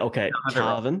that. Okay,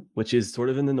 Cavan, which is sort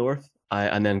of in the north,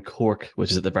 and then Cork, which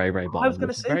is at the very, very bottom. I was going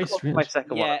to say very Cork strange. my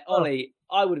second one. Yeah, Ollie,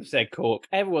 I would have said Cork.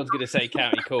 Everyone's going to say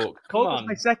County Cork. Come Cork was on.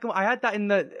 my second one. I had that in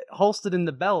the holstered in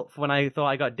the belt when I thought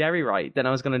I got Derry right. Then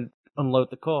I was going to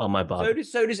unload the Cork. Oh, my bad.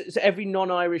 So every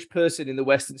non-Irish person in the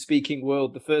Western-speaking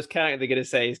world, the first county they're going to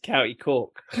say is County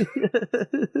Cork.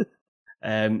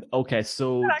 Okay,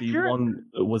 so the one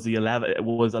was 11. It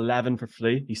was 11 for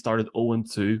Flea. He started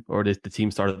 0-2, or the team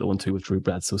started 0-2 with Drew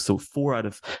Bledsoe. So 4 out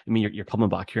of. I mean, you're coming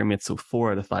back here, mate. So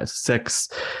 4 out of 5, 6.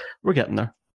 We're getting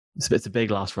there. It's a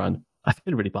big last round. I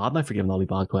feel really bad now for giving all the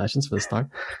bad questions for the start.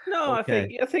 No,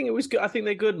 okay. I think it was good. I think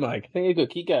they're good, Mike. I think they're good.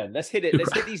 Keep going. Let's hit it.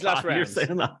 Let's hit these last rounds. You're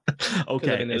saying that.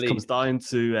 Okay, it comes down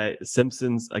to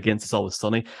Simpsons against It's Always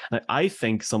Sunny. Now, I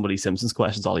think some of these Simpsons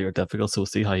questions, Ollie, are difficult, so we'll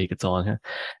see how he gets on here.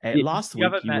 Last week,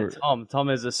 haven't met Tom. Tom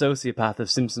is a sociopath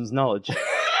of Simpsons knowledge.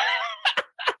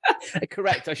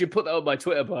 Correct. I should put that on my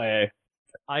Twitter bio.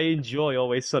 I enjoy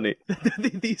Always Sunny.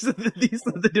 these are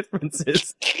the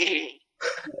differences.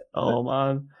 Oh,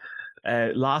 man.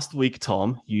 Last week,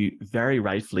 Tom, you very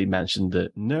rightfully mentioned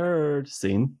the nerd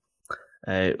scene.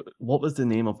 What was the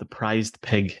name of the prized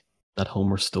pig that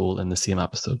Homer stole in the same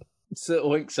episode? Sir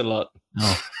Oinks a lot.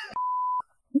 Oh.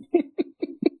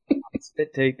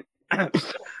 Spit take.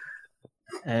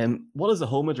 What is the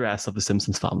home address of the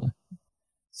Simpsons family?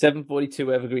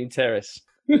 742 Evergreen Terrace.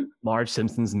 Marge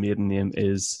Simpson's maiden name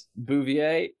is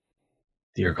Bouvier.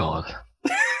 Dear God.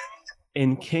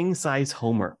 In King Size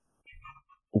Homer,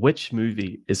 which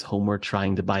movie is Homer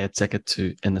trying to buy a ticket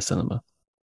to in the cinema?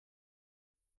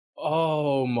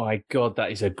 Oh my God,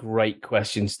 that is a great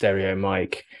question, Stereo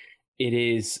Mike. It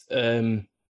is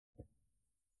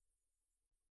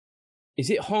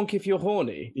it Honk If You're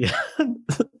Horny? Yeah,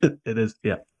 it is.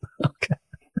 Yeah. Okay.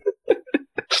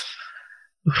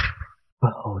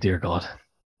 Oh, dear God.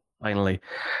 Finally,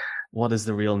 what is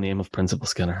the real name of Principal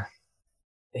Skinner?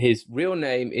 His real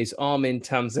name is Armin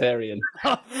Tamzarian.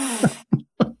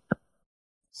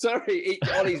 Sorry,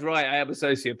 Ollie's right. I am a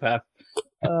sociopath.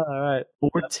 All right.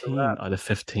 14 out of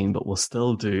 15, but we'll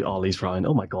still do Ollie's round.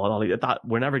 Oh my God, Ollie!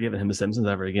 We're never giving him a Simpsons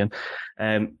ever again.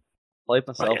 Played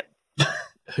myself.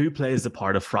 Who plays the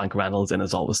part of Frank Reynolds in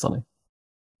It's Always Sunny?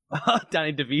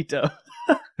 Danny DeVito.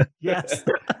 Yes.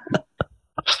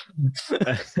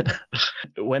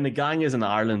 When the gang is in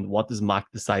Ireland, what does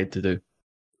Mac decide to do?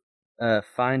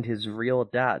 Find his real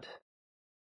dad.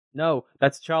 No,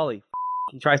 that's Charlie.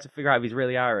 He tries to figure out if he's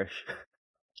really Irish.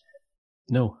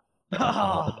 No.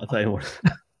 I'll tell you more.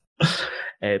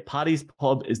 Paddy's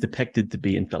Pub is depicted to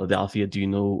be in Philadelphia. Do you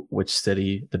know which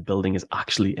city the building is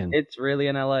actually in? It's really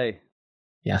in LA.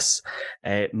 Yes.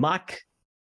 Mac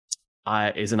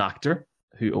is an actor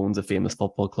who owns a famous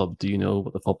football club. Do you know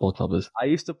what the football club is? I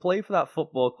used to play for that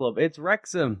football club. It's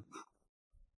Wrexham.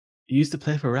 You used to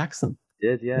play for Wrexham?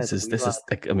 Did, yeah. This is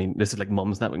like, I mean, this is like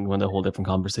Mum's Net. We can go into a whole different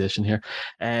conversation here.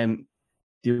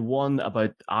 The one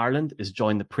about Ireland is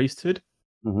Join the Priesthood.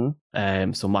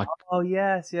 Mm-hmm. So Mac. Oh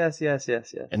yes.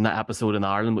 In that episode in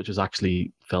Ireland, which was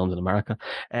actually filmed in America.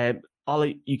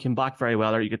 Ollie, you came back very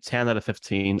well. Or you get 10 out of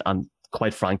 15, and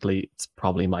quite frankly, it's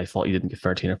probably my fault you didn't get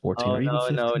 13 or 14. Oh, or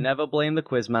even no, never blame the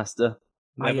quizmaster.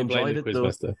 I enjoyed it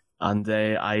though, and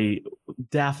I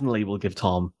definitely will give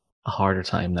Tom a harder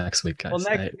time next week, guys.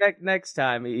 Well, next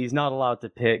time he's not allowed to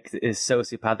pick his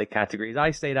sociopathic categories.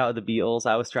 I stayed out of the Beatles.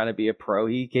 I was trying to be a pro.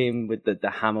 He came with the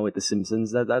hammer with the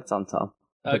Simpsons. That's on Tom.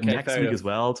 But next week as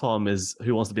well, Tom, is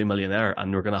Who Wants to Be a Millionaire?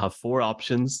 And we're going to have 4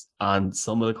 options, and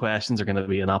some of the questions are going to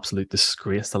be an absolute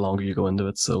disgrace the longer you go into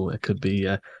it. So it could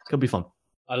be fun.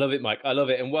 I love it, Mike. I love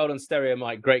it. And well done, Stereo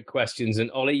Mike. Great questions.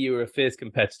 And Ollie, you were a fierce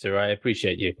competitor. I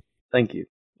appreciate you. Thank you.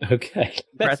 Okay,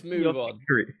 let's move on.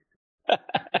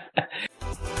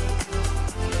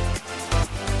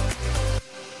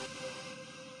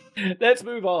 Let's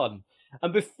move on.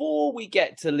 And before we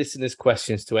get to listeners'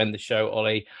 questions to end the show,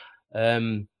 Ollie,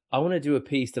 I want to do a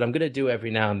piece that I'm going to do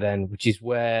every now and then, which is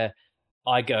where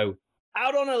I go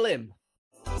out on a limb.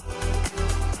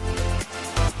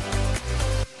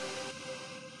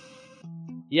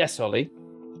 Yes, Ollie,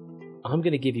 I'm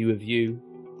going to give you a view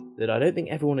that I don't think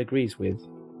everyone agrees with,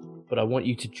 but I want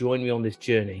you to join me on this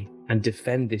journey and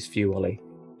defend this view, Ollie,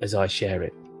 as I share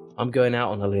it. I'm going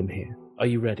out on a limb here. Are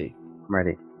you ready? I'm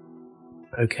ready.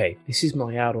 Okay, this is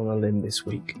my out on a limb this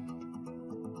week.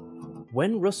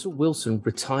 When Russell Wilson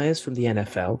retires from the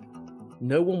NFL,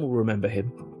 no one will remember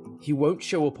him. He won't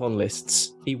show up on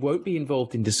lists. He won't be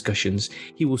involved in discussions.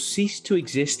 He will cease to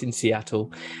exist in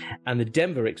Seattle. And the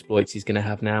Denver exploits he's going to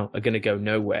have now are going to go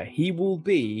nowhere. He will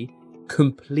be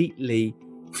completely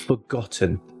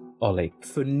forgotten, Ollie,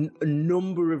 for a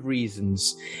number of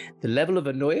reasons. The level of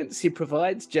annoyance he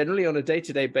provides generally on a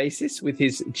day-to-day basis with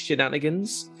his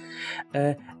shenanigans,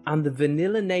 and the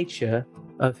vanilla nature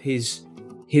of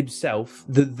himself.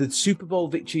 The Super Bowl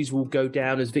victories will go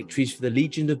down as victories for the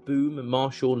Legion of Boom and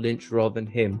Marshawn Lynch rather than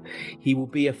him. He will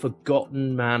be a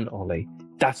forgotten man, Ollie.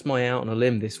 That's my out on a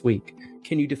limb this week.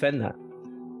 Can you defend that?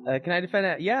 Can I defend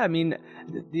that? Yeah, I mean,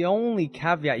 the only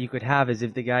caveat you could have is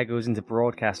if the guy goes into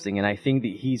broadcasting, and I think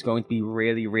that he's going to be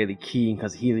really, really keen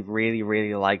because he really,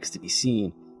 really likes to be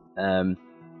seen.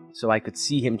 So I could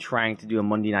see him trying to do a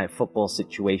Monday Night Football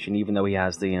situation, even though he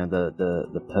has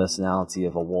the personality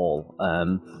of a wall.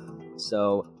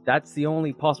 So that's the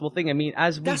only possible thing. I mean,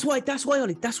 that's why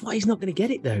Ollie. That's why he's not going to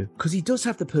get it though, because he does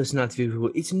have the personality of a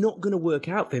wall. It's not going to work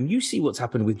out for him. You see what's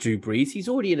happened with Drew Brees. He's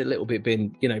already in a little bit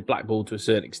been blackballed to a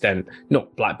certain extent.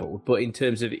 Not blackballed, but in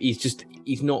terms of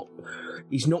he's not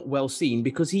well seen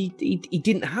because he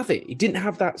didn't have it. He didn't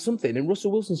have that something. And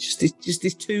Russell Wilson's just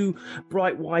this too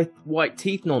bright white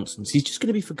teeth nonsense. He's just going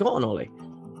to be forgotten, Ollie.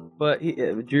 But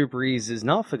Drew Brees is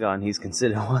not forgotten. He's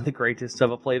considered one of the greatest to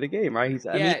ever play the game, right?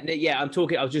 I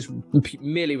was just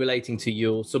merely relating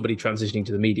to somebody transitioning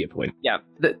to the media point. Yeah,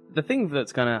 the thing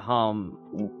that's going to harm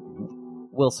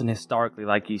Wilson historically,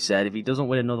 like you said, if he doesn't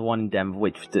win another one in Denver,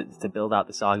 which to build out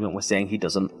this argument we're saying he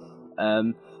doesn't,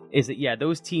 is that,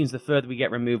 those teams, the further we get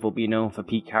removed, will be known for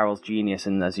Pete Carroll's genius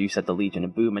and, as you said, the Legion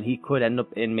of Boom, and he could end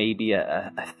up in maybe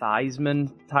a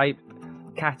Theismann-type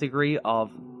category of,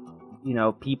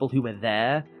 people who were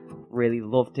there really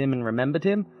loved him and remembered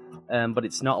him, but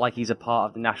it's not like he's a part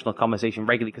of the national conversation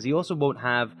regularly, because he also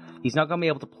he's not going to be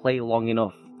able to play long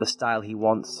enough the style he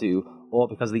wants to, or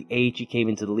because of the age he came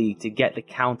into the league, to get the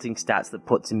counting stats that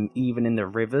puts him even in the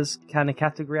Rivers kind of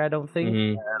category, I don't think.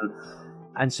 Mm-hmm.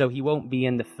 And so he won't be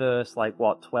in the first,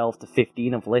 12 to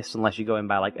 15 of lists unless you're going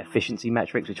by, efficiency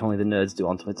metrics, which only the nerds do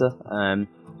on Twitter. I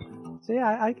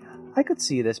could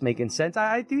see this making sense.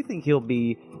 I do think he'll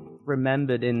be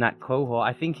remembered in that cohort.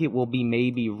 I think it will be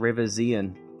maybe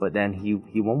Riversian, but then he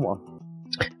won one.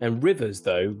 And Rivers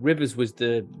was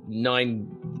the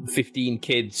 9-15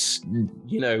 kids,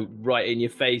 right in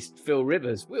your face, Phil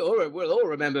Rivers. We'll all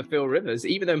remember Phil Rivers,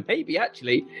 even though maybe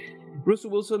actually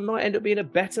Russell Wilson might end up being a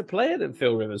better player than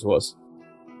Phil Rivers was.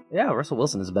 Yeah, Russell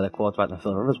Wilson is a better quarterback than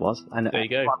Phil Rivers was. And there you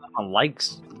go. Everyone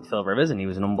likes Phil Rivers, and he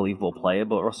was an unbelievable player,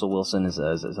 but Russell Wilson is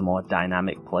a more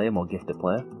dynamic player, more gifted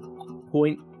player.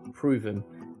 Point proven.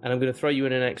 And I'm going to throw you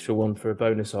in an extra one for a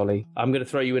bonus, Ollie. I'm going to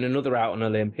throw you in another out on a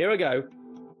limb. Here I go.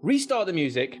 Restart the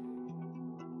music.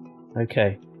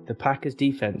 Okay. The Packers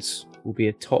defense will be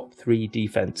a top 3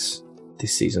 defense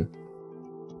this season.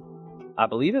 I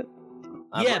believe it.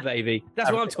 Baby.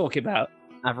 That's what I'm talking about.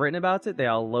 I've written about it. They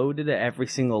are loaded at every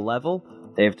single level.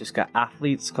 They've just got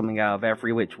athletes coming out of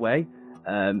every which way.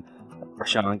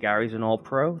 Rashawn Gary's an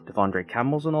All-Pro. Devondre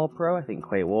Campbell's an All-Pro. I think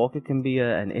Quay Walker can be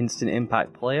an instant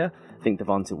impact player. I think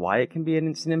Devontae Wyatt can be an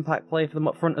instant impact player for them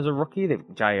up front as a rookie.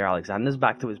 Jair Alexander's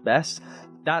back to his best.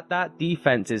 That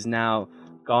defense is now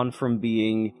gone from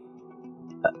being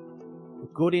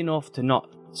good enough to not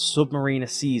submarine a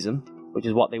season, which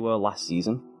is what they were last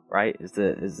season, right? Is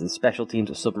the special teams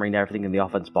that submarine everything and the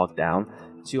offense bogged down,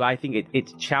 to I think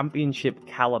it's championship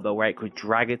caliber where it could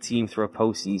drag a team through a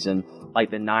postseason like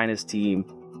the Niners team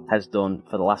has done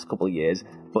for the last couple of years.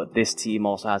 But this team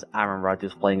also has Aaron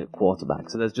Rodgers playing at quarterback.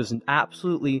 So there's just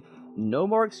absolutely no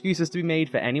more excuses to be made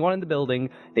for anyone in the building.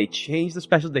 They changed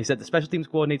they said the special teams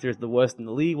coordinator is the worst in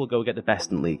the league. We'll go get the best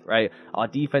in the league, right? Our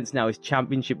defense now is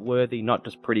championship worthy, not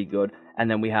just pretty good. And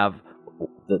then we have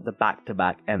the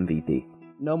back-to-back MVP.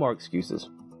 No more excuses.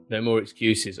 No more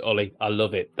excuses, Ollie. I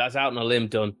love it. That's out on a limb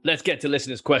done. Let's get to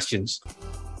listeners' questions.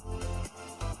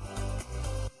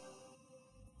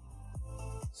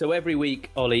 So every week,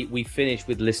 Ollie, we finish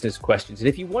with listeners' questions. And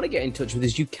if you want to get in touch with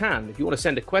us, you can. If you want to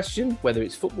send a question, whether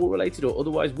it's football related or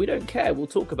otherwise, we don't care. We'll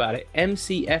talk about it.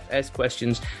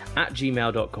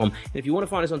 mcfsquestions@gmail.com. And if you want to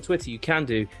find us on Twitter, you can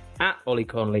do @Ollie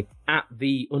Connolly,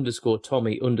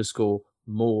 @the_Tommy_Morgan.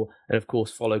 more. And of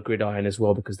course, follow Gridiron as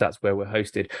well, because that's where we're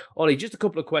hosted. Ollie, just a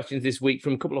couple of questions this week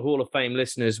from a couple of Hall of Fame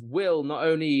listeners. Will, not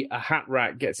only a hat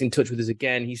rack, gets in touch with us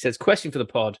again. He says, question for the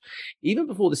pod. Even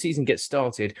before the season gets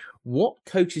started, what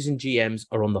coaches and GMs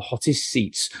are on the hottest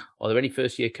seats? Are there any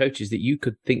first-year coaches that you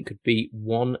could think could be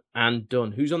one and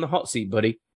done? Who's on the hot seat,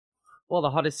 buddy? Well,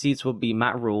 the hottest seats would be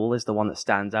Matt Rule is the one that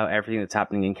stands out. Everything that's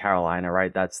happening in Carolina,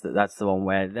 right? That's the one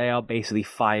where they are basically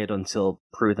fired until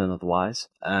proven otherwise.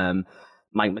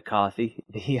 Mike McCarthy,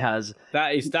 he has...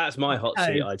 That's my hot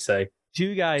seat, I'd say.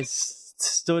 Two guys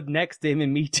stood next to him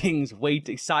in meetings,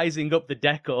 sizing up the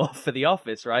decor for the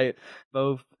office, right?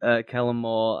 Both Kellen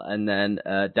Moore and then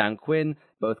Dan Quinn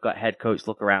both got head coach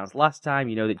look-arounds last time.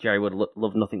 You know that Jerry would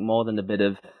love nothing more than a bit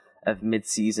of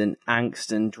mid-season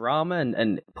angst and drama,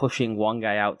 and pushing one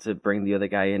guy out to bring the other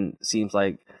guy in seems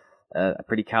like a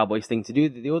pretty Cowboys thing to do.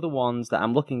 The other ones that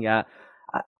I'm looking at,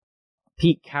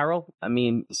 Pete Carroll. I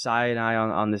mean, Cy and I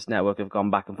on this network have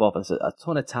gone back and forth a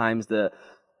ton of times that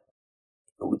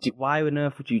why on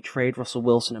earth would you trade Russell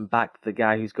Wilson and back the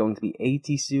guy who's going to be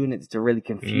 80 soon? It's a really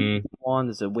confusing one.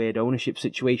 There's a weird ownership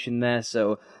situation there,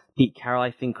 so Pete Carroll,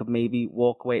 I think, could maybe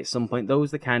walk away at some point.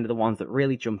 Those are kind of the ones that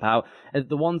really jump out. And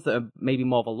the ones that are maybe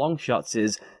more of a long shots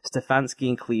is Stefanski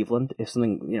in Cleveland. If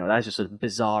something, that's just a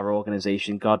bizarre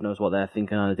organization. God knows what they're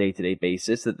thinking on a day-to-day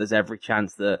basis. That there's every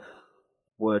chance that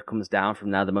word comes down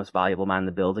from now the most valuable man in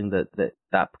the building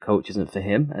that coach isn't for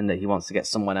him and that he wants to get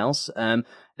someone else. Then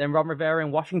Ron Rivera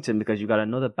in Washington, because you've got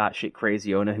another batshit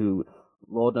crazy owner who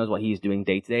Lord knows what he's doing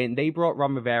day to day. And they brought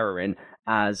Ron Rivera in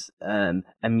as a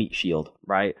meat shield,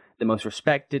 right? The most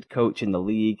respected coach in the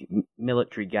league,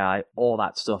 military guy, all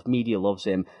that stuff. Media loves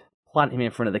him. Plant him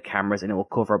in front of the cameras and it will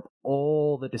cover up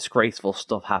all the disgraceful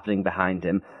stuff happening behind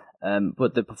him.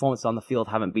 But the performances on the field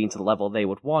haven't been to the level they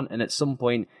would want. And at some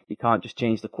point, you can't just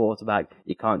change the quarterback.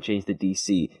 You can't change the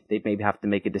DC. They maybe have to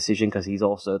make a decision because he's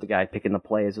also the guy picking the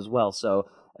players as well. So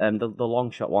the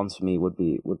long shot ones for me would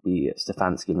be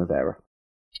Stefanski and Rivera.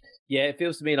 Yeah, it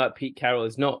feels to me like Pete Carroll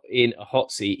is not in a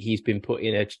hot seat. He's been put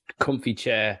in a comfy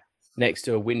chair next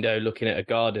to a window looking at a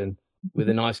garden with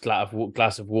a nice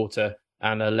glass of water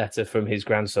and a letter from his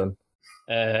grandson.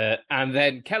 And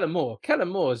then Kellen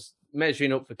Moore's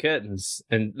measuring up for curtains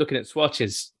and looking at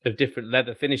swatches of different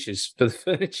leather finishes for the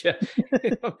furniture.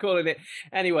 I'm calling it.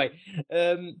 Anyway,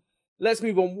 let's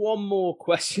move on. One more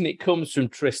question. It comes from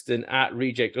Tristan at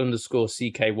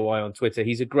reject_CKY on Twitter.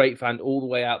 He's a great fan all the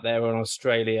way out there in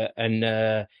Australia,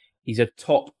 and he's a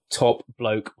top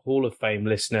bloke, Hall of Fame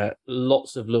listener.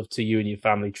 Lots of love to you and your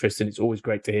family, Tristan. It's always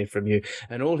great to hear from you.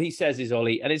 And all he says is,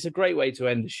 Ollie, and it's a great way to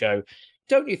end the show,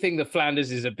 don't you think that Flanders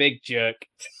is a big jerk?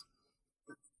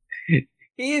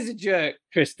 He is a jerk,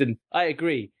 Tristan. I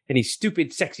agree. And he's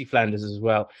stupid, sexy Flanders as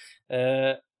well.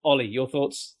 Ollie, your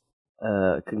thoughts?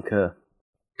 Concur.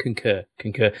 Concur.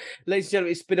 Ladies and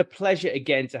gentlemen, it's been a pleasure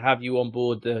again to have you on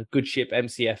board the good ship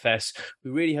MCFS. We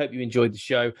really hope you enjoyed the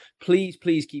show. Please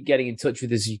keep getting in touch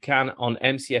with us as you can on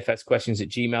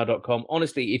mcfsquestions@gmail.com.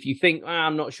 Honestly, if you think,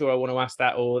 I'm not sure I want to ask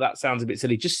that, or that sounds a bit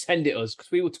silly, just send it us because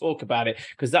we will talk about it,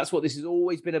 because that's what this has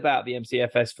always been about, the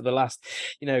MCFS, for the last,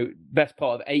 best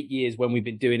part of 8 years when we've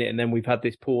been doing it. And then we've had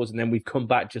this pause and then we've come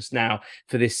back just now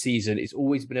for this season. It's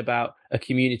always been about a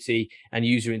community and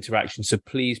user interaction. So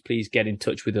please get in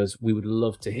touch with us. We would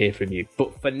love to hear from you.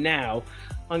 But for now,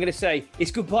 I'm going to say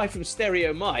it's goodbye from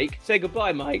Stereo Mike. Say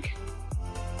goodbye, Mike.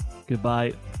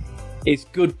 Goodbye. It's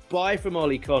goodbye from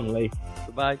Ollie Connolly.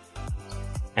 Goodbye.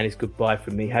 And it's goodbye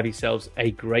from me. Have yourselves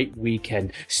a great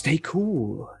weekend. Stay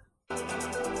cool.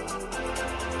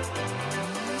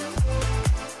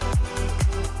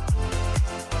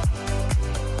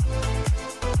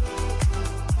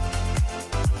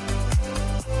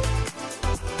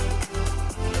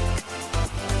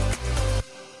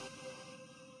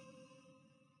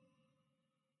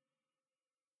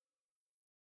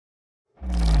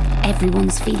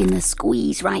 Everyone's feeling the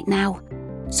squeeze right now.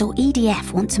 So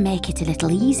EDF want to make it a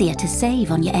little easier to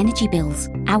save on your energy bills.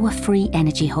 Our free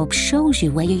energy hub shows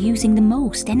you where you're using the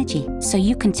most energy, so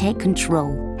you can take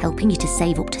control, helping you to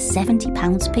save up to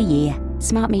 £70 per year.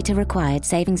 Smart meter required.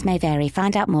 Savings may vary.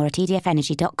 Find out more at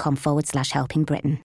edfenergy.com/helping Britain.